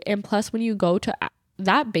beside you. And plus, when you go to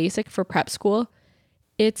that basic for prep school,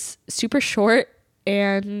 it's super short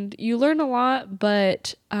and you learn a lot,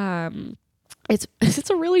 but it's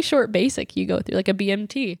a really short basic you go through, like a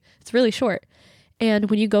BMT. It's really short. And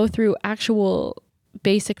when you go through actual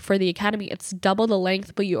basic for the academy, it's double the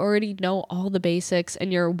length, but you already know all the basics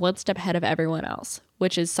and you're one step ahead of everyone else,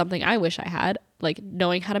 which is something I wish I had, like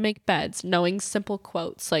knowing how to make beds, knowing simple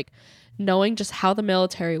quotes, like knowing just how the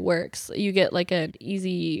military works. You get like an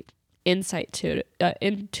easy insight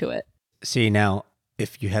into it. See, now,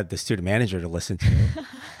 if you had the student manager to listen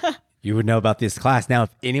to, you would know about this class. Now, if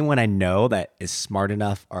anyone I know that is smart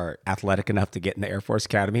enough or athletic enough to get in the Air Force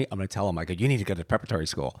Academy, I'm going to tell them, you need to go to preparatory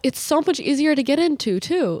school. It's so much easier to get into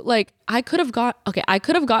too. Like I could have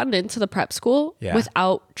gotten into the prep school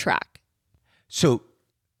without track. So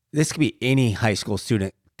this could be any high school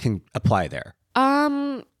student can apply there.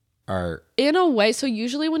 Or in a way. So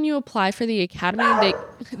usually when you apply for the academy,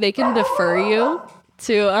 they can defer you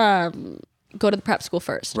to go to the prep school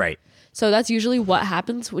first. Right. So that's usually what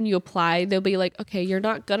happens when you apply. They'll be like, okay, you're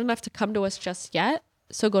not good enough to come to us just yet.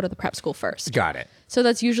 so go to the prep school first. Got it. So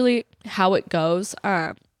that's usually how it goes.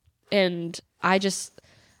 And I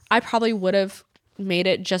probably would have made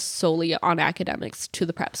it just solely on academics to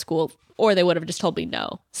the prep school, or they would have just told me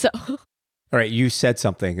no. So, all right, you said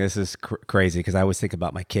something. This is crazy because I always think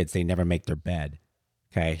about my kids. They never make their bed.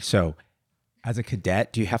 Okay, so as a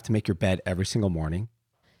cadet, do you have to make your bed every single morning?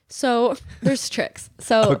 So there's tricks.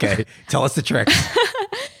 So okay, tell us the tricks.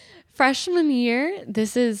 Freshman year,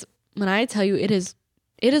 this is when I tell you it is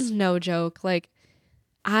no joke. Like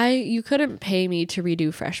you couldn't pay me to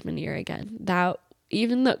redo freshman year again. That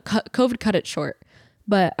even the COVID cut it short.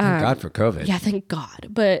 But thank God for COVID. Yeah, thank God.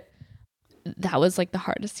 But that was like the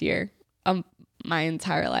hardest year of my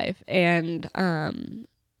entire life, and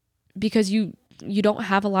because you don't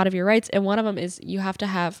have a lot of your rights, and one of them is you have to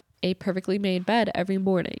have a perfectly made bed every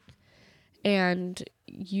morning, and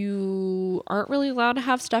you aren't really allowed to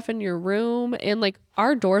have stuff in your room, and like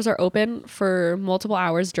our doors are open for multiple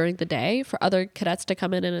hours during the day for other cadets to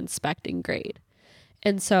come in and inspect and grade.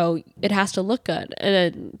 And so it has to look good. And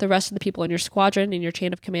then the rest of the people in your squadron, in your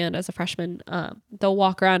chain of command as a freshman, they'll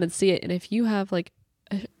walk around and see it. And if you have like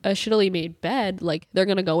a shittily made bed, like they're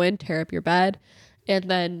going to go in, tear up your bed. And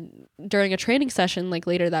then during a training session, like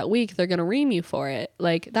later that week, they're going to ream you for it.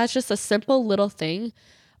 Like that's just a simple little thing.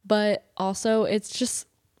 But also it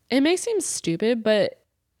may seem stupid, but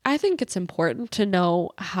I think it's important to know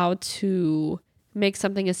how to make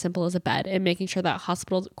something as simple as a bed, and making sure that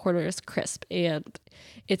hospital corner is crisp and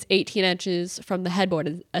it's 18 inches from the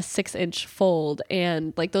headboard, a 6-inch fold,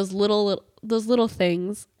 and like those little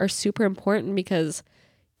things are super important, because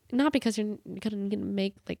not because you're gonna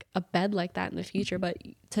make like a bed like that in the future, but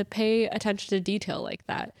to pay attention to detail like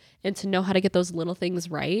that and to know how to get those little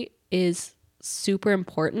things right is super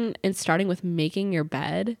important. And starting with making your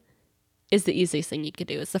bed is the easiest thing you could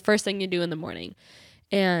do. It's the first thing you do in the morning.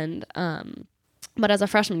 And but as a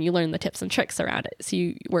freshman, you learn the tips and tricks around it. So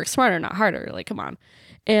you work smarter, not harder. Like, come on.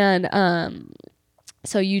 And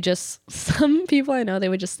so some people I know, they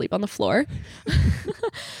would just sleep on the floor.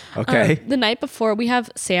 Okay. The night before, we have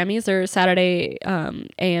Sammys, or Saturday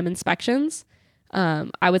AM inspections.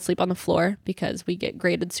 I would sleep on the floor because we get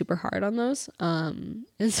graded super hard on those. And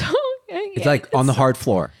so it's like on the hard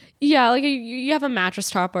floor. Yeah, like you have a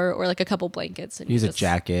mattress top or like a couple blankets, and use a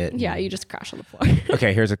jacket. Yeah, you just crash on the floor.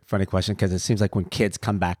 Okay, here's a funny question, because it seems like when kids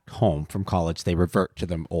come back home from college, they revert to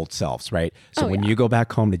their old selves, right? So when you go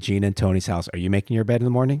back home to Gina and Tony's house, are you making your bed in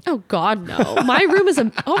the morning? Oh God, no. My room is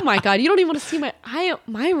oh my God, you don't even want to see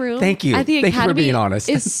my room. Thank you. At the Thank you for being honest.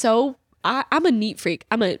 Is so I'm a neat freak.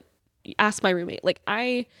 Ask my roommate. Like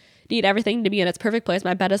I need everything to be in its perfect place.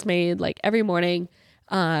 My bed is made like every morning.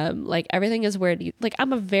 Like everything is where it needs. Like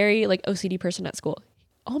I'm a very like OCD person at school.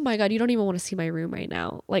 Oh my God, you don't even want to see my room right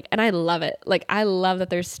now. Like, and I love it. Like I love that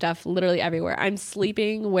there's stuff literally everywhere. I'm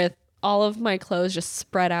sleeping with all of my clothes just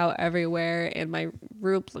spread out everywhere, and my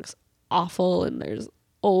room looks awful, and there's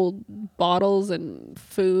old bottles and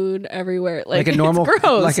food everywhere. Like a normal, it's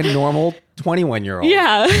gross. Like a normal 21-year-old.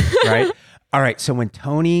 Yeah. Right. All right. So when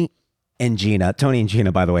Tony and Gina,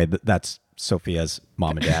 by the way, that's Sophia's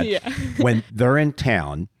mom and dad. Yeah. When they're in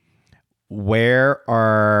town, where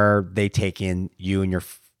are they taking you and your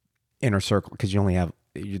inner circle? Because you only have,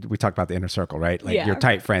 we talked about the inner circle, right? Like your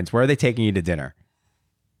tight friends. Where are they taking you to dinner?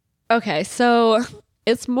 Okay. So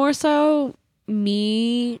it's more so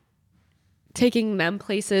me taking them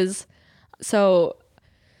places. So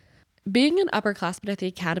being an upperclassman at the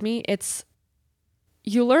academy,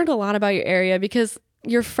 you learn a lot about your area, because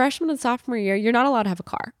your freshman and sophomore year, you're not allowed to have a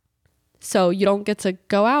car. So you don't get to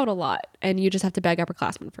go out a lot, and you just have to beg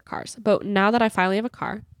upperclassmen for cars. But now that I finally have a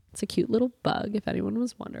car, it's a cute little Bug, if anyone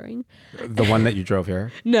was wondering. The one that you drove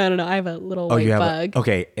here? No. I have a little white Bug.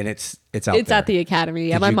 Okay, and it's out It's there. at the academy.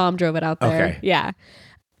 Yeah, my mom drove it out there. Okay. Yeah.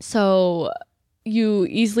 So you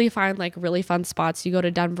easily find like really fun spots. You go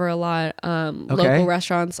to Denver a lot. Local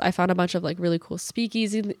restaurants. I found a bunch of like really cool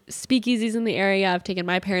speakeasies in the area. I've taken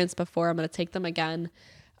my parents before. I'm going to take them again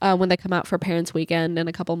when they come out for Parents Weekend in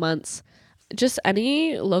a couple months. Just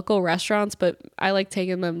any local restaurants, but I like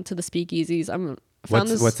taking them to the speakeasies.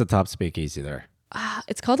 What's the top speakeasy there?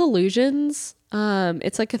 It's called Illusions.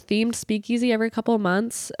 It's like a themed speakeasy every couple of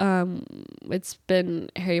months. It's been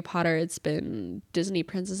Harry Potter. It's been Disney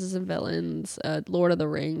Princesses and Villains, Lord of the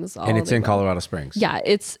Rings. And it's in Colorado Springs. Yeah,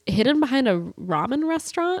 it's hidden behind a ramen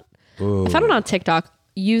restaurant. Ooh. I found it on TikTok.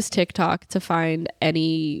 Use TikTok to find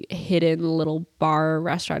any hidden little bar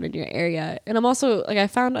restaurant in your area. And I'm also I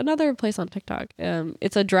found another place on TikTok.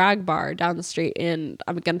 It's a drag bar down the street, and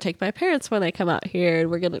I'm gonna take my parents when they come out here,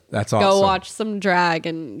 and we're gonna go watch some drag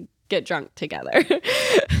and get drunk together.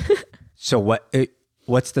 So what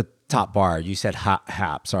What's the top bar? You said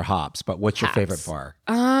Haps or Hops, but what's your favorite bar?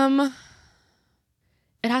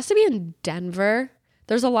 It has to be in Denver.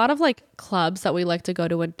 There's a lot of like clubs that we like to go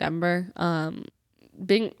to in Denver.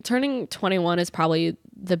 Turning 21 is probably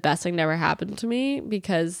the best thing that ever happened to me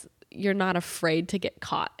because you're not afraid to get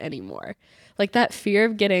caught anymore. Like that fear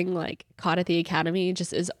of getting like caught at the academy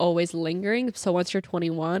just is always lingering. So once you're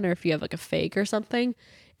 21 or if you have like a fake or something,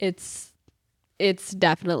 it's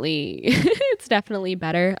definitely it's definitely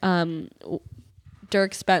better.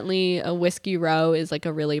 Dirk Bentley, a Whiskey Row is like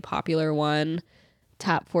a really popular one.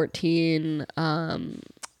 Tap 14,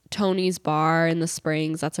 Tony's Bar in the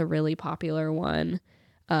Springs, that's a really popular one.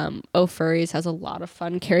 O'Furry's has a lot of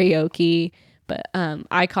fun karaoke, but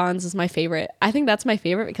Icons is my favorite. I think that's my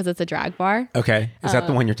favorite because it's a drag bar. Okay. Is that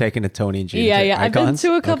the one you're taking to Tony and Gina? Yeah. Icons? I've been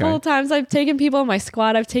to a couple of times. I've taken people in my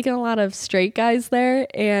squad. I've taken a lot of straight guys there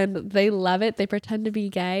and they love it. They pretend to be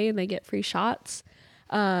gay and they get free shots.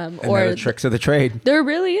 Or the tricks of the trade. There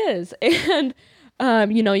really is. And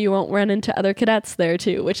you won't run into other cadets there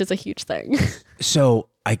too, which is a huge thing. So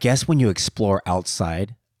I guess when you explore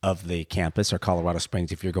outside of the campus or Colorado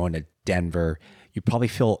Springs, if you're going to Denver, you probably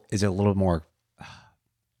feel, is it a little more,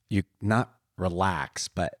 you not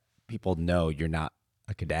relaxed, but people know you're not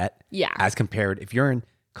a cadet. Yeah. As compared, if you're in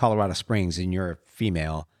Colorado Springs and you're a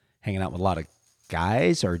female hanging out with a lot of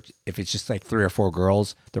guys, or if it's just like 3 or 4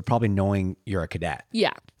 girls, they're probably knowing you're a cadet.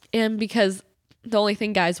 Yeah. And because the only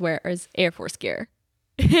thing guys wear is Air Force gear.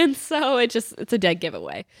 And so it's a dead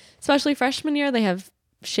giveaway. Especially freshman year, they have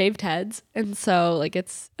shaved heads. And so like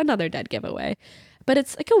it's another dead giveaway. But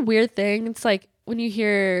it's like a weird thing. It's like when you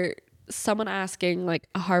hear someone asking like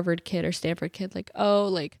a Harvard kid or Stanford kid, like, oh,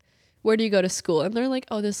 like, where do you go to school? And they're like,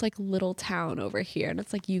 oh, this like little town over here. And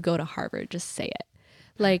it's like, you go to Harvard, just say it.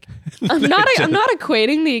 Like, I'm not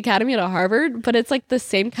equating the academy to Harvard, but it's like the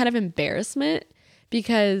same kind of embarrassment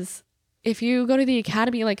because if you go to the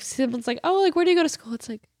academy, like someone's like, oh, like, where do you go to school? It's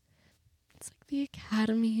like the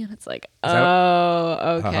academy. And it's like,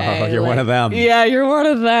 oh, okay. Oh, you're like, one of them. Yeah, you're one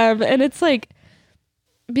of them. And it's like,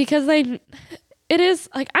 because it is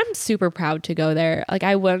like, I'm super proud to go there. Like,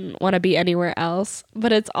 I wouldn't want to be anywhere else,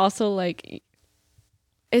 but it's also like,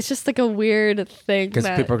 it's just like a weird thing. Because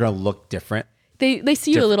people are going to look different. They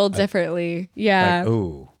see you a little differently. Yeah. Like,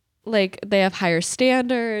 ooh. Like they have higher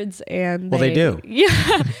standards and they do.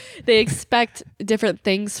 Yeah. They expect different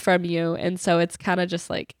things from you. And so it's kind of just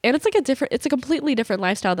like, and it's like it's a completely different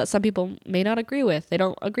lifestyle that some people may not agree with. They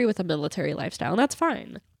don't agree with a military lifestyle and that's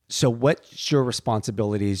fine. So what's your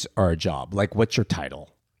responsibilities or a job? Like what's your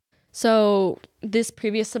title? So this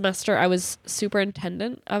previous semester, I was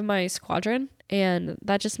superintendent of my squadron. And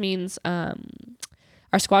that just means,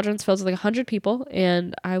 our squadron's filled with like 100 people,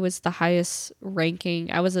 and I was the highest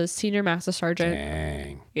ranking. I was a senior master sergeant.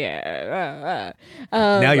 Dang. Yeah.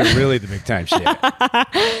 Now you're really the big time shit.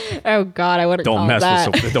 Oh God, I wouldn't call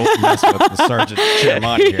that. Don't mess with the Sergeant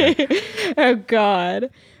Chiaramonte here. Oh God.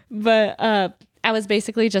 But I was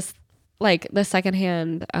basically just like the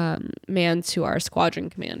secondhand man to our squadron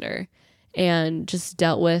commander and just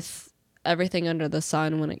dealt with everything under the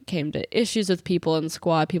sun when it came to issues with people in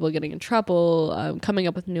squad, people getting in trouble, coming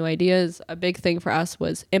up with new ideas. A big thing for us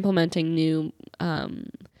was implementing new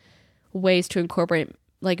ways to incorporate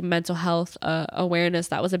like mental health awareness.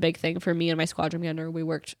 That was a big thing for me and my squadron commander. We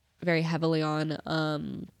worked very heavily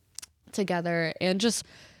on together and just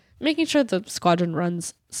making sure the squadron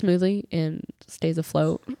runs smoothly and stays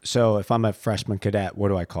afloat. So if I'm a freshman cadet, what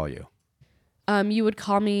do I call you? You would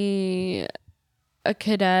call me a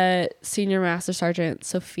cadet, senior master sergeant,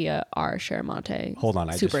 Sophia R. Chiaramonte. Hold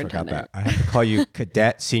on, I just forgot that. I have to call you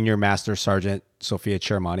cadet, senior master sergeant, Sophia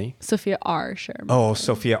Chiaramonte. Sophia R. Chiaramonte. Oh,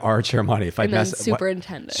 Sophia R. Chiaramonte. If I mess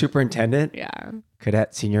superintendent. Superintendent? Yeah.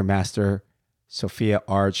 Cadet, senior master, Sophia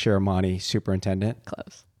R. Chiaramonte, superintendent.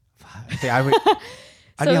 Close. Okay, I'd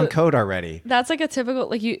be on code already. That's like a typical,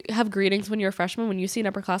 like you have greetings when you're a freshman. When you see an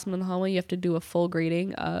upperclassman in the hallway, you have to do a full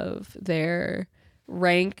greeting of their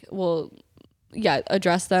rank. Well, yeah,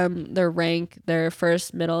 address them, their rank, their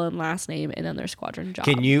first, middle, and last name, and then their squadron job.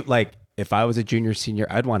 Can you, like, if I was a junior, senior,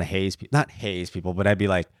 I'd want to haze people. Not haze people, but I'd be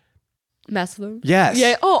like, mess with them? Yes.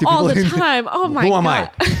 Yeah. Oh, all the time. Oh my God. Who am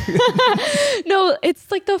I? No, it's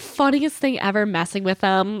like the funniest thing ever messing with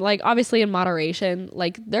them. Like, obviously in moderation,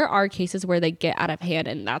 like there are cases where they get out of hand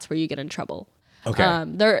and that's where you get in trouble. Okay.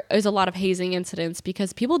 There is a lot of hazing incidents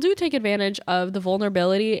because people do take advantage of the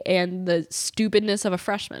vulnerability and the stupidness of a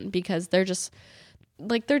freshman because they're just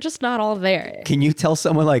not all there. Can you tell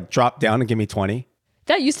someone like drop down and give me 20?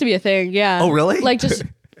 That used to be a thing. Yeah. Oh, really? Like just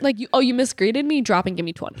like you misgreeted me, drop and give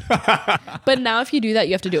me 20. But now if you do that,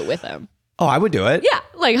 you have to do it with them. Oh, I would do it. Yeah,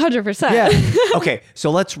 like 100%. Yeah. Okay, so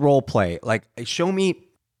let's role play. Like, show me,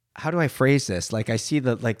 how do I phrase this? Like, I see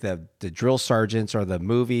the drill sergeants or the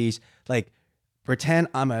movies. Like, pretend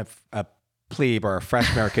I'm a plebe or a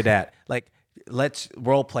freshman or cadet. Like, let's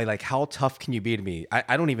role play. Like, how tough can you be to me?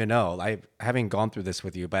 I don't even know. I haven't gone through this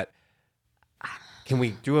with you, but can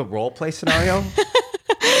we do a role play scenario?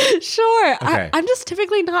 Sure. Okay. I'm just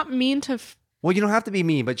typically not mean to... Well, you don't have to be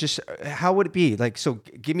mean, but just how would it be? Like, so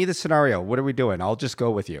give me the scenario. What are we doing? I'll just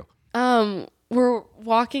go with you. We're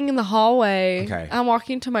walking in the hallway. Okay. I'm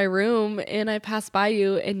walking to my room and I pass by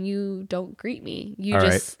you and you don't greet me. You All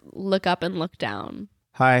just look up and look down.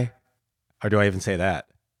 Hi. Or do I even say that?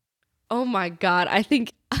 Oh my God. I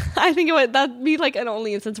think that'd be like an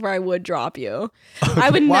only instance where I would drop you. Okay.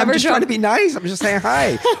 I would never I'm just trying to be nice. I'm just saying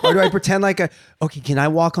hi. Or do I pretend like okay, can I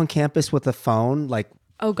walk on campus with a phone? Like,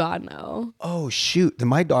 oh God, no. oh shoot. Then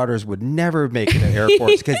my daughters would never make it to Air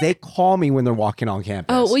Force because they call me when they're walking on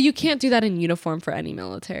campus. Oh, well, you can't do that in uniform for any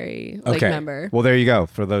military member. Well, there you go.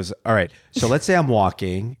 For those. All right. So let's say I'm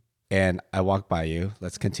walking and I walk by you.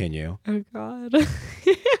 Let's continue. Oh God.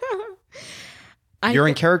 You're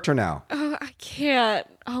in character now. Oh, I can't.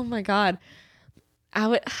 Oh my God.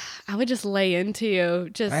 I would just lay into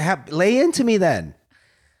you. Lay into me then.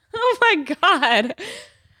 Oh my God.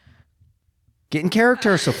 Get in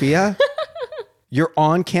character, Sophia. You're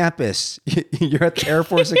on campus. You're at the Air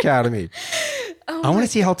Force Academy. I want to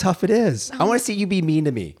see how tough it is. I want to see you be mean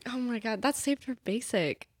to me. Oh my God. That's saved for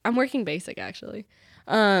basic. I'm working basic actually.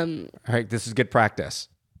 All right. This is good practice.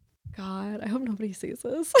 God, I hope nobody sees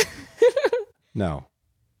this. No.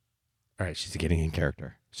 All right. She's getting in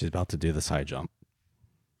character. She's about to do the side jump.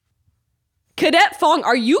 Cadet Fong,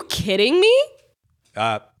 are you kidding me?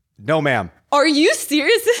 No, ma'am. Are you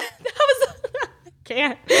serious? That was... I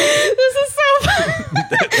can't. This is so fun.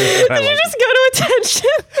 Did you just go to attention?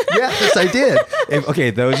 Yes, I did.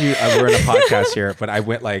 Okay, those of you, we're in a podcast here, but I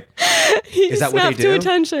went like, is that what they do? To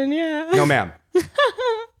attention, yeah. No, ma'am.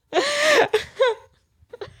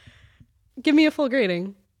 Give me a full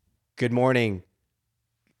grading. Good morning.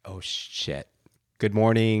 Oh, shit. Good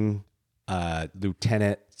morning,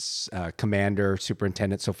 Lieutenant, Commander,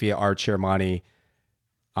 Superintendent Sophia Chiaramonte.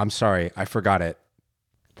 I'm sorry, I forgot it.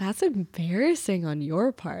 That's embarrassing on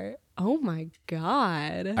your part. Oh my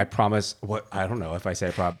God. I promise. What? I don't know if I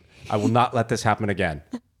say I will not let this happen again.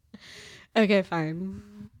 Okay,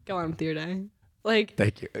 fine. Go on with your day. Like,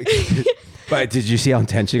 thank you. But did you see how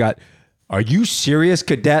intense she got? Are you serious,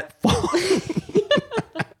 Cadet?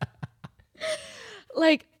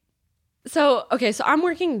 like, so I'm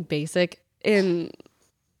working basic when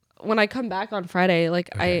I come back on Friday,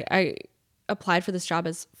 like okay. I applied for this job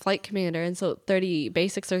as flight commander, and so 30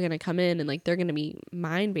 basics are going to come in and like they're going to be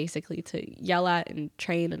mine basically to yell at and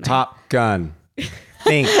train. And Top Gun.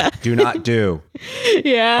 Think, do not do.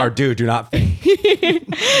 Yeah. Or do not think.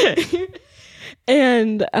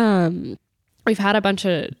 And we've had a bunch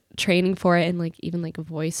of training for it, and like even like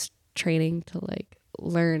voice training to like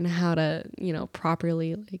learn how to,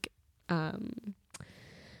 properly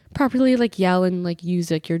like yell and like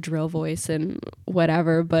use like your drill voice and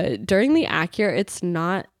whatever. But during the accurate, it's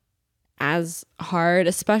not as hard,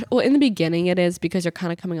 especially in the beginning it is because you're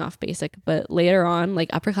kind of coming off basic, but later on, like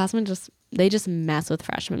upperclassmen they just mess with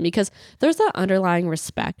freshmen because there's that underlying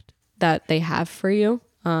respect that they have for you.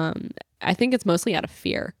 I think it's mostly out of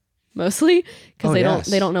fear, because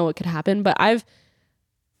they don't know what could happen. But I've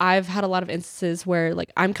had a lot of instances where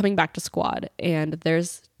like I'm coming back to squad and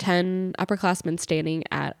there's 10 upperclassmen standing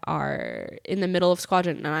in the middle of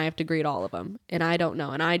squadron, and I have to greet all of them, and I don't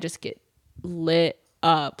know, and I just get lit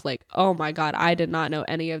up like, oh my God, I did not know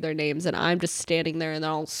any of their names, and I'm just standing there and they're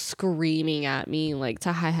all screaming at me like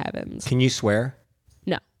to high heavens. Can you swear?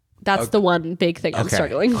 No. That's the one big thing I'm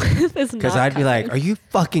struggling with. Because I'd be like, are you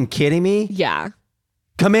fucking kidding me? Yeah.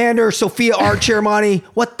 Commander Sophia Chiaramonte,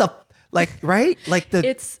 what the right? Like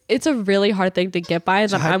it's a really hard thing to get by,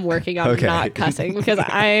 and I'm working on not cussing because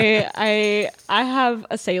I have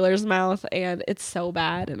a sailor's mouth and it's so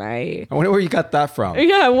bad, and I wonder where you got that from.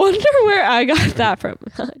 Yeah, I wonder where I got that from.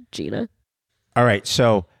 Gina. All right,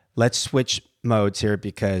 so let's switch modes here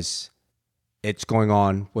because it's going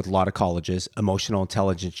on with a lot of colleges. Emotional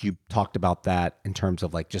intelligence, you talked about that in terms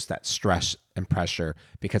of like just that stress and pressure,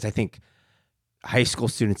 because I think high school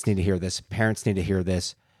students need to hear this, parents need to hear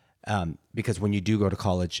this. Because when you do go to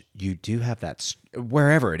college, you do have that,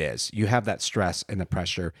 wherever it is, you have that stress and the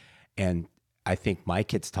pressure. And I think my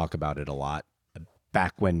kids talk about it a lot.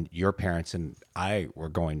 Back when your parents and I were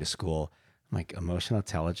going to school, I'm like, emotional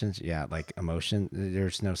intelligence? Yeah, like emotion,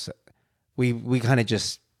 there's no, we kind of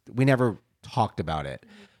just, we never talked about it.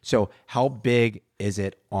 So how big is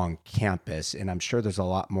it on campus? And I'm sure there's a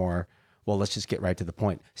lot more. Well, let's just get right to the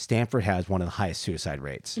point. Stanford has one of the highest suicide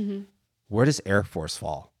rates. Where does Air Force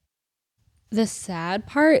fall? The sad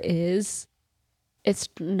part is it's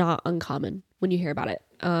not uncommon when you hear about it.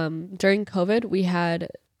 During COVID, we had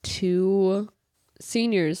 2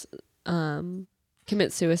 seniors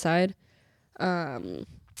commit suicide.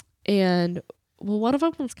 And well, one of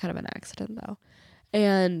them was kind of an accident though.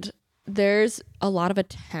 And there's a lot of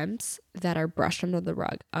attempts that are brushed under the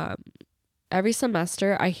rug. Every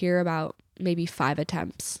semester I hear about maybe 5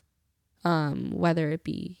 attempts, whether it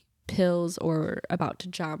be pills or about to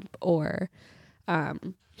jump or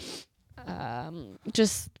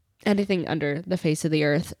just anything under the face of the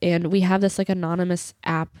earth. And we have this like anonymous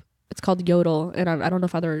app. It's called Yodel, and I don't know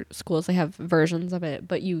if other schools they have versions of it,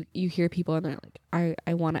 but you hear people and they're like,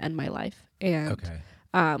 I want to end my life,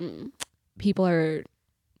 and people are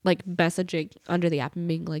like messaging under the app and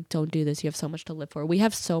being like, don't do this, you have so much to live for. We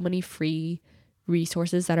have so many free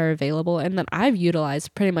resources that are available, and then I've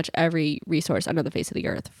utilized pretty much every resource under the face of the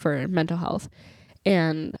earth for mental health,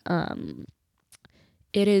 and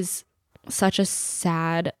it is such a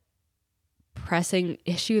sad, pressing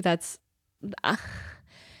issue that's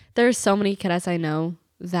there's so many cadets I know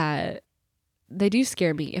that they do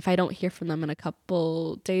scare me if I don't hear from them in a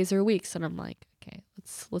couple days or weeks, and I'm like, okay,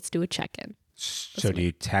 let's do a check-in. So do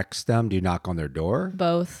you text them? Do you knock on their door?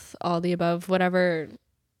 Both, all the above, whatever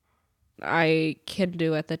I can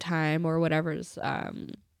do at the time, or whatever's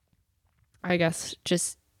I guess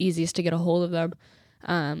just easiest to get a hold of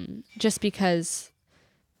them, just because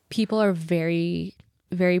people are very,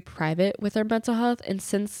 very private with their mental health, and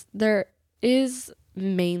since there is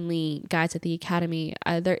mainly guys at the academy,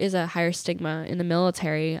 there is a higher stigma in the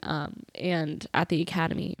military and at the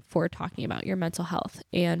academy for talking about your mental health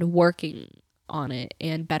and working on it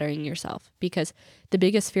and bettering yourself, because the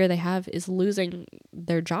biggest fear they have is losing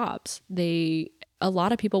their jobs. A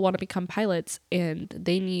lot of people want to become pilots and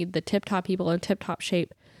they need the tip-top people in tip-top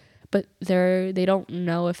shape, but they don't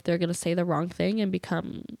know if they're going to say the wrong thing and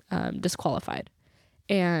become disqualified,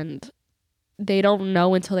 and they don't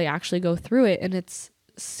know until they actually go through it. And it's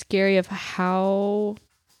scary of how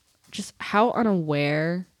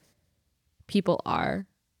unaware people are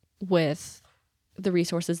with the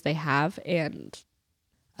resources they have. And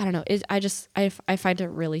I don't know, I find it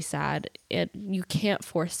really sad. You can't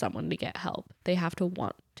force someone to get help. They have to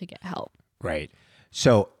want to get help. Right.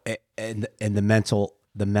 So, and the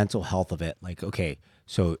mental health of it, like, okay,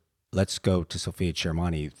 so let's go to Sophia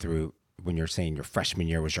Chiaramonte through when you're saying your freshman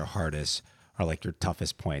year was your hardest, or like your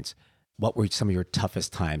toughest points. What were some of your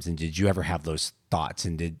toughest times, and did you ever have those thoughts,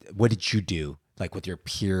 and what did you do like with your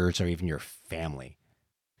peers or even your family?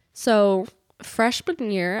 So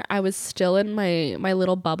freshman year, I was still in my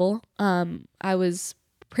little bubble. I was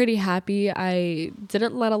pretty happy. I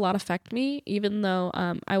didn't let a lot affect me, even though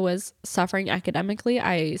I was suffering academically.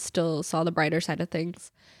 I still saw the brighter side of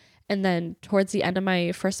things. And then towards the end of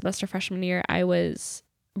my first semester freshman year, I was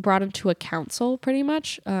brought into a council pretty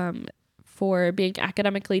much for being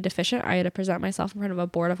academically deficient. I had to present myself in front of a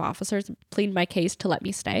board of officers and plead my case to let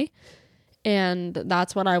me stay. And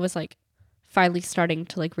that's when I was like finally starting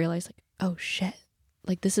to like realize like, oh shit,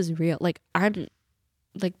 like this is real. Like I'm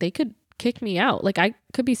like, they could kick me out. Like I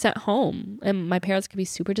could be sent home and my parents could be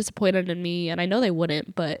super disappointed in me. And I know they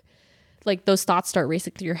wouldn't, but like those thoughts start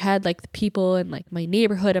racing through your head. Like the people in like my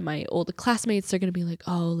neighborhood and my old classmates, they're going to be like,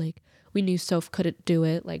 oh, like we knew Soph couldn't do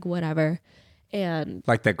it, like whatever. And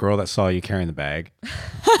like that girl that saw you carrying the bag.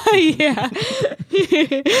 Yeah.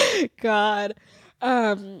 God.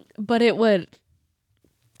 But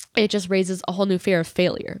it just raises a whole new fear of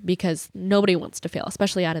failure, because nobody wants to fail,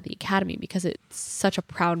 especially out of the academy, because it's such a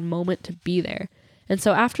proud moment to be there. And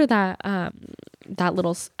so after that, that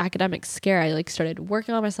little academic scare, I like started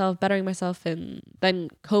working on myself, bettering myself, and then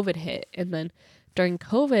COVID hit. And then during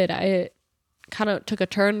COVID, I kind of took a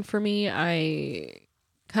turn for me. I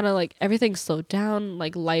kind of like everything slowed down.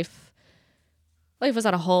 Like life was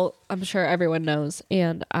at a halt. I'm sure everyone knows.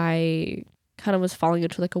 And I kind of was falling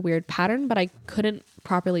into like a weird pattern, but I couldn't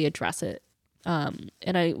properly address it. And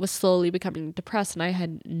I was slowly becoming depressed, and I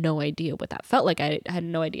had no idea what that felt like. I had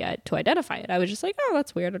no idea to identify it. I was just like, oh,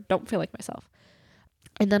 that's weird. I don't feel like myself.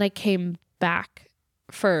 And then I came back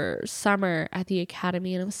for summer at the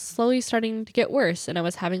academy, and it was slowly starting to get worse. And I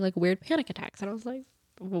was having like weird panic attacks. And I was like,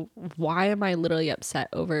 why am I literally upset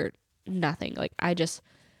over nothing? Like I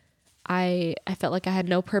felt like I had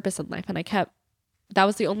no purpose in life, and that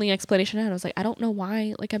was the only explanation I had. I was like, I don't know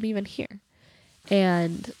why, like I'm even here.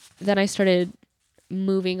 And then I started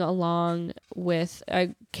moving along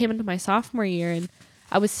I came into my sophomore year, and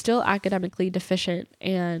I was still academically deficient,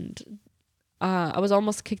 and I was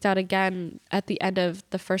almost kicked out again at the end of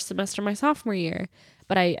the first semester of my sophomore year,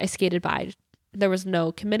 but I skated by. There was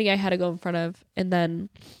no committee I had to go in front of. And then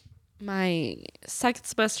my second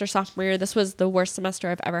semester sophomore year, this was the worst semester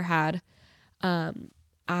I've ever had.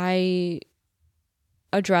 I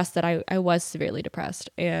addressed that I was severely depressed,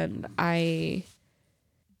 and I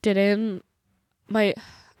had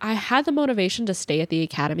the motivation to stay at the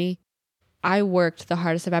academy. I worked the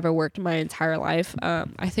hardest I've ever worked in my entire life.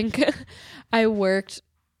 I think I worked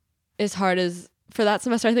as hard as, for that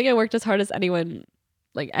semester, I think I worked as hard as anyone,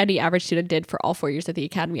 like any average student did for all 4 years at the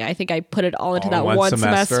academy. I think I put it all into that one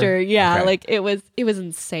semester. Yeah. Okay. Like it was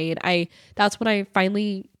insane. That's when I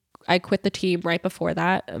quit the team right before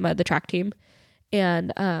that, the track team.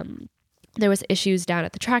 And there was issues down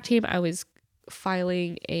at the track team. I was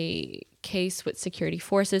filing a case with security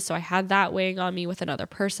forces, so I had that weighing on me with another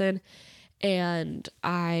person. And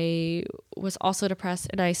I was also depressed,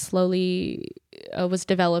 and I slowly was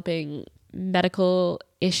developing medical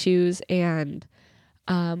issues, and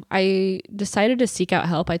I decided to seek out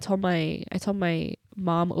help. I told my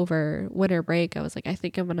mom over winter break, I was like, I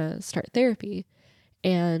think I'm gonna start therapy.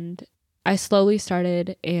 And I slowly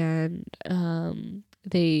started, and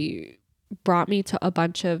they brought me to a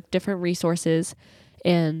bunch of different resources,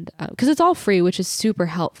 and because it's all free, which is super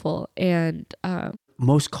helpful. And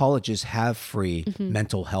most colleges have free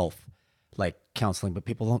mental health like counseling, but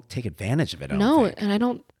people don't take advantage of it. And I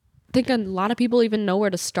don't think a lot of people even know where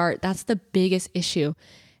to start. That's the biggest issue.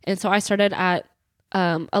 And so I started at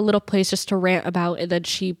a little place just to rant about, and then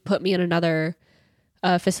she put me in another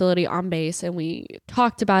facility on base, and we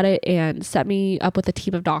talked about it and set me up with a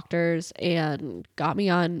team of doctors and got me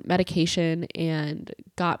on medication and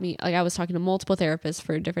got me, like, I was talking to multiple therapists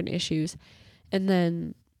for different issues. And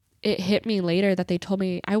then it hit me later that they told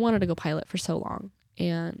me I wanted to go pilot for so long,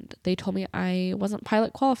 and they told me I wasn't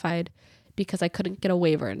pilot qualified because I couldn't get a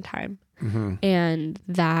waiver in time. And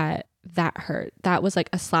that hurt. That was like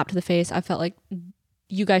a slap to the face. I felt like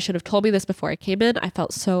you guys should have told me this before I came in. I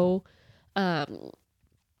felt so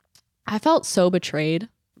betrayed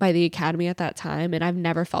by the academy at that time, and I've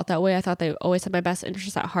never felt that way. I thought they always had my best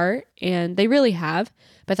interests at heart, and they really have.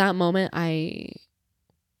 But that moment I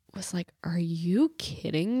was like, are you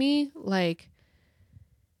kidding me? Like,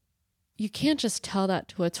 you can't just tell that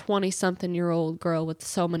to a 20-something-year-old girl with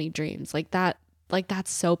so many dreams. Like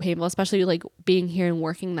that's so painful, especially like being here and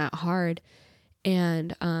working that hard.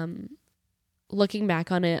 And looking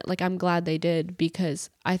back on it, like, I'm glad they did, because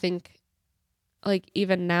I think, like,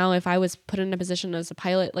 even now, if I was put in a position as a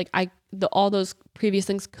pilot, like all those previous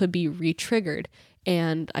things could be re-triggered,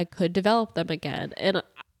 and I could develop them again. And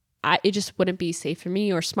it just wouldn't be safe for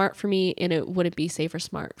me or smart for me, and it wouldn't be safe or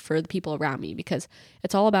smart for the people around me, because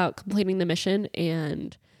it's all about completing the mission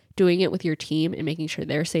and doing it with your team and making sure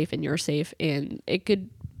they're safe and you're safe. And it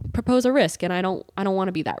could propose a risk, and I don't want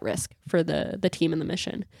to be that risk for the team and the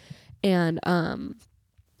mission. And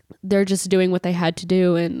they're just doing what they had to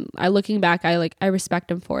do, and looking back, I respect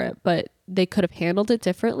them for it, but they could have handled it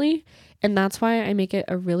differently. And that's why I make it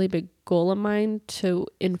a really big goal of mine to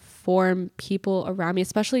inform people around me,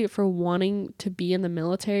 especially for wanting to be in the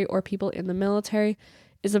military or people in the military,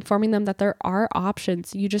 is informing them that there are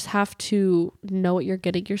options. You just have to know what you're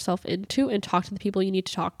getting yourself into and talk to the people you need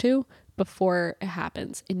to talk to before it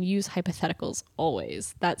happens, and use hypotheticals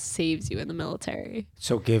always. That saves you in the military.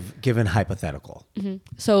 So give an hypothetical.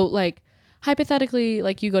 So, like, hypothetically,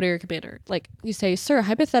 like, you go to your commander, like, you say, sir,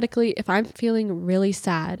 hypothetically, if I'm feeling really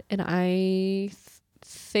sad and I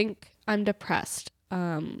think I'm depressed,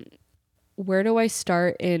 where do I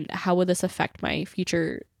start, and how will this affect my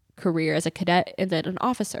future career as a cadet and then an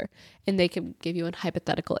officer? And they can give you a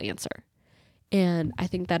hypothetical answer. And I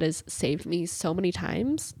think that has saved me so many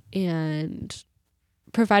times and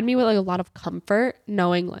provide me with, like, a lot of comfort,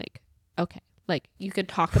 knowing, like, okay, like, you can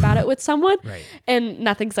talk about it with someone, right, and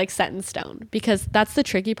nothing's like set in stone. Because that's the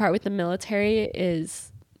tricky part with the military,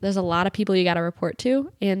 is there's a lot of people you got to report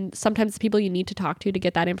to, and sometimes the people you need to talk to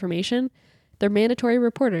get that information, they're mandatory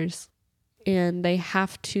reporters, and they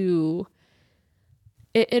have to.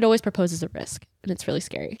 It always proposes a risk, and it's really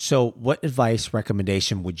scary. So, what advice,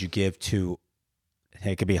 recommendation would you give to?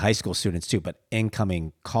 It could be high school students too, but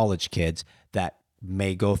incoming college kids that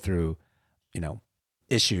may go through,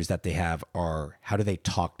 issues that they have, or how do they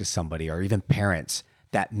talk to somebody, or even parents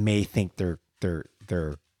that may think their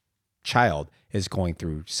child is going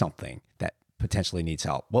through something that potentially needs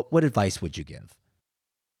help. What advice would you give?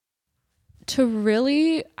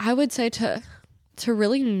 I would say to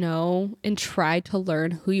really know and try to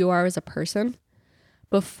learn who you are as a person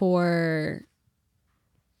before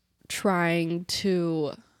trying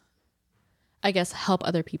to, I guess, help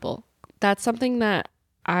other people. That's something that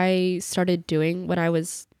I started doing when I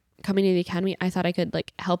was coming to the academy. I thought I could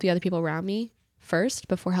like help the other people around me first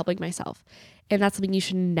before helping myself. And that's something you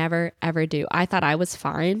should never, ever do. I thought I was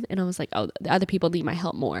fine. And I was like, oh, the other people need my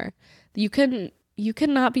help more. You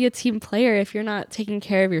cannot be a team player if you're not taking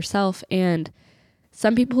care of yourself. And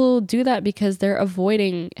some people do that because they're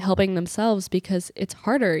avoiding helping themselves because it's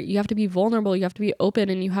harder. You have to be vulnerable. You have to be open,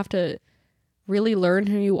 and you have to really learn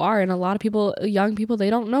who you are. And a lot of people, young people, they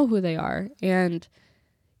don't know who they are. And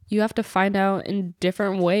you have to find out in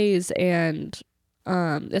different ways. And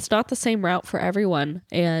it's not the same route for everyone.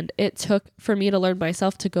 And it took for me to learn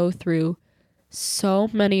myself to go through so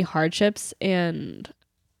many hardships and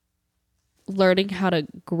learning how to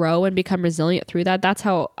grow and become resilient through that. That's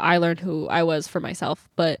how I learned who I was for myself.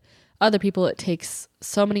 But other people, it takes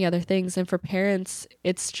so many other things. And for parents,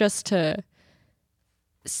 it's just to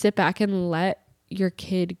sit back and let your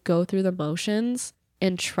kid go through the motions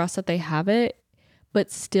and trust that they have it,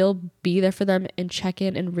 but still be there for them and check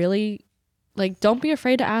in and really, like, don't be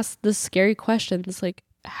afraid to ask the scary questions. Like,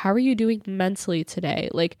 how are you doing mentally today?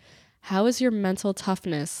 Like, how is your mental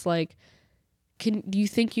toughness? Like, do you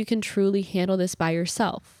think you can truly handle this by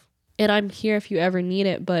yourself? And I'm here if you ever need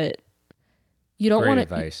it, but you don't want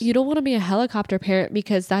to, you don't want to be a helicopter parent,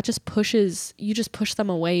 because that just pushes, you just push them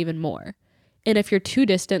away even more. And if you're too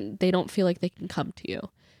distant, they don't feel like they can come to you.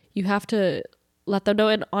 You have to let them know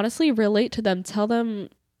and honestly relate to them. Tell them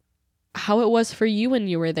how it was for you when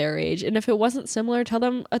you were their age. And if it wasn't similar, tell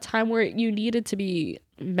them a time where you needed to be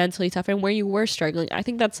mentally tough and where you were struggling. I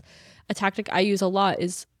think that's a tactic I use a lot.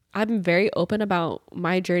 Is I'm very open about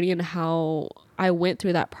my journey and how I went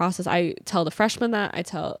through that process. I tell the freshmen that. I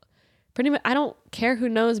tell pretty much, I don't care who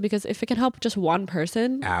knows, because if it can help just one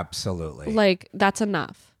person, absolutely, like, that's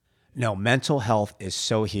enough. No, mental health is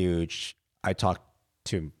so huge. I talk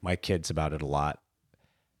to my kids about it a lot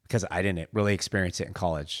because I didn't really experience it in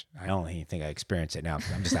college. I don't even think I experience it now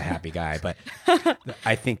because I'm just a happy guy. But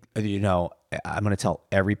I think, I'm going to tell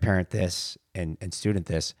every parent this and student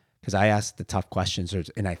this, because I ask the tough questions.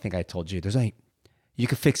 And I think I told you, you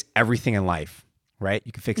can fix everything in life, right?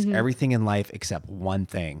 You can fix everything in life except one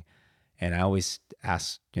thing. And I always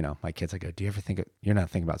ask, my kids, I go, do you ever you're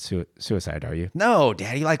not thinking about suicide, are you? No,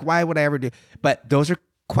 Daddy, like, why would I ever do? But those are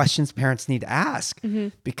questions parents need to ask,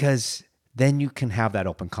 because then you can have that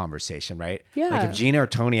open conversation, right? Yeah. Like if Gina or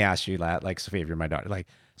Tony asked you that, like, Sophia, if you're my daughter, like,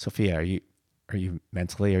 Sophia, are you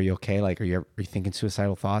mentally, are you okay? Like, are you thinking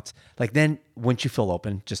suicidal thoughts? Like, then wouldn't you feel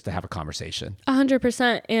open just to have a conversation?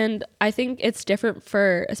 100%. And I think it's different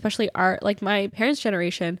for especially my parents'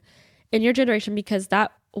 generation and your generation, because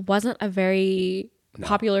that wasn't a very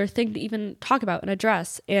popular thing to even talk about and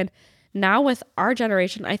address. And now with our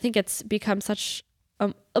generation, I think it's become such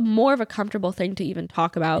a more of a comfortable thing to even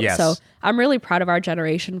talk about. Yes. So I'm really proud of our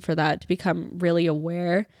generation for that, to become really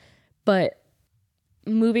aware. But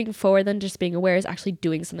moving forward than just being aware is actually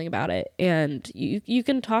doing something about it. And you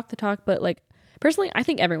can talk the talk, but like, personally, I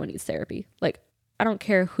think everyone needs therapy. Like, I don't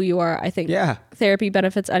care who you are. I think therapy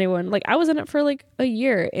benefits anyone. Like, I was in it for like a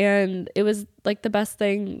year, and it was like the best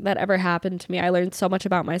thing that ever happened to me. I learned so much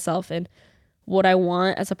about myself and what I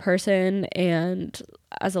want as a person and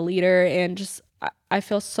as a leader, and just I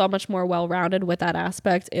feel so much more well-rounded with that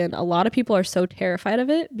aspect. And a lot of people are so terrified of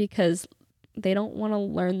it because they don't want to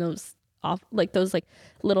learn those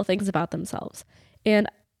little things about themselves. And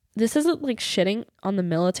this isn't like shitting on the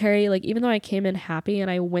military. Like, even though I came in happy and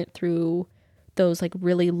I went through those like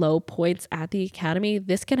really low points at the academy,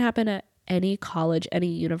 this can happen at any college, any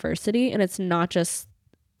university. And it's not just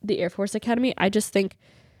the Air Force Academy. I just think,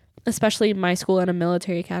 especially my school and a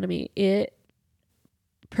military academy, it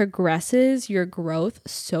progresses your growth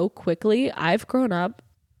so quickly. I've grown up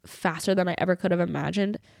faster than I ever could have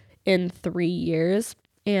imagined in 3 years.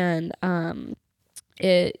 And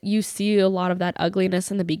you see a lot of that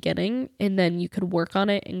ugliness in the beginning, and then you could work on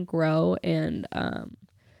it and grow and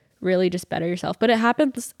really just better yourself. But it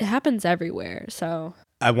happens everywhere. So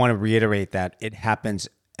I want to reiterate that it happens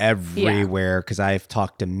everywhere, because I've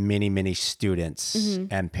talked to many, many students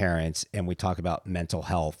and parents, and we talk about mental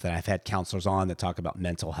health, and I've had counselors on that talk about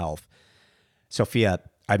mental health. Sophia,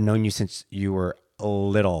 I've known you since you were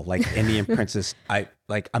little, like Indian Princess. I'm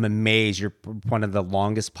amazed. You're one of the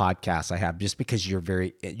longest podcasts I have, just because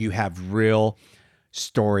you have real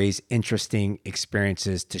stories, interesting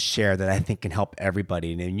experiences to share that I think can help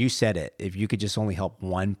everybody. And you said it, if you could just only help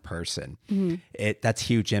one person, that's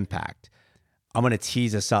huge impact. I'm going to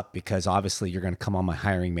tease us up, because obviously you're going to come on my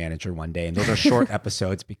hiring manager one day, and those are short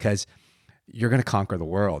episodes, because you're going to conquer the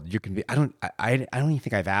world. You can be, I don't even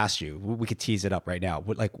think I've asked you. We could tease it up right now.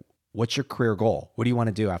 what's your career goal? What do you want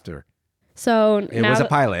to do after? So It was a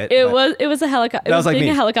pilot. It was a helicopter. It was like being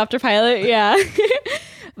me. a helicopter pilot. Yeah.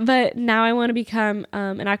 But now I want to become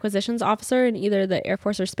an acquisitions officer in either the Air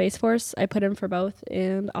Force or Space Force. I put in for both,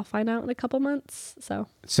 and I'll find out in a couple months.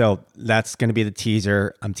 So that's going to be the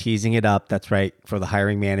teaser. I'm teasing it up. That's right. For the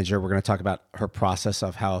hiring manager, we're going to talk about her process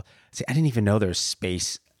of how. See, I didn't even know there's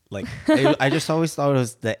space. Like I just always thought it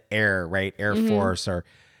was the air, right? Air Force, or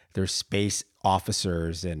there's space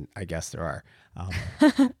officers, and I guess there are.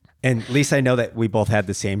 And at least I know that we both had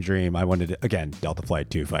the same dream. I wanted to, again, Delta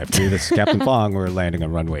Flight 252. This is Captain Fong. We're landing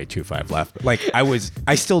on runway 25 left. Like I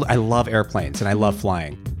love airplanes and I love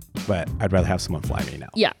flying, but I'd rather have someone fly me now.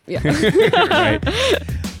 yeah. Right?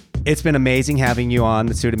 It's been amazing having you on,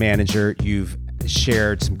 the student manager. You've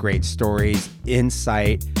shared some great stories,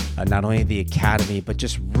 insight, not only the academy, but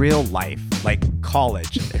just real life, like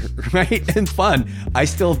college, right? And fun. I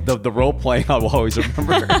still, the role playing, I will always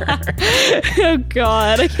remember. Oh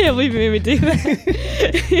God, I can't believe you made me do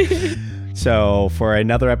that. So for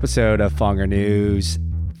another episode of Fonger News,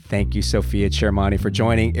 thank you, Sophia Chiaramonte, for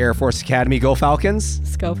joining Air Force Academy. Go Falcons!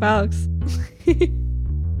 Let's go, Falcons.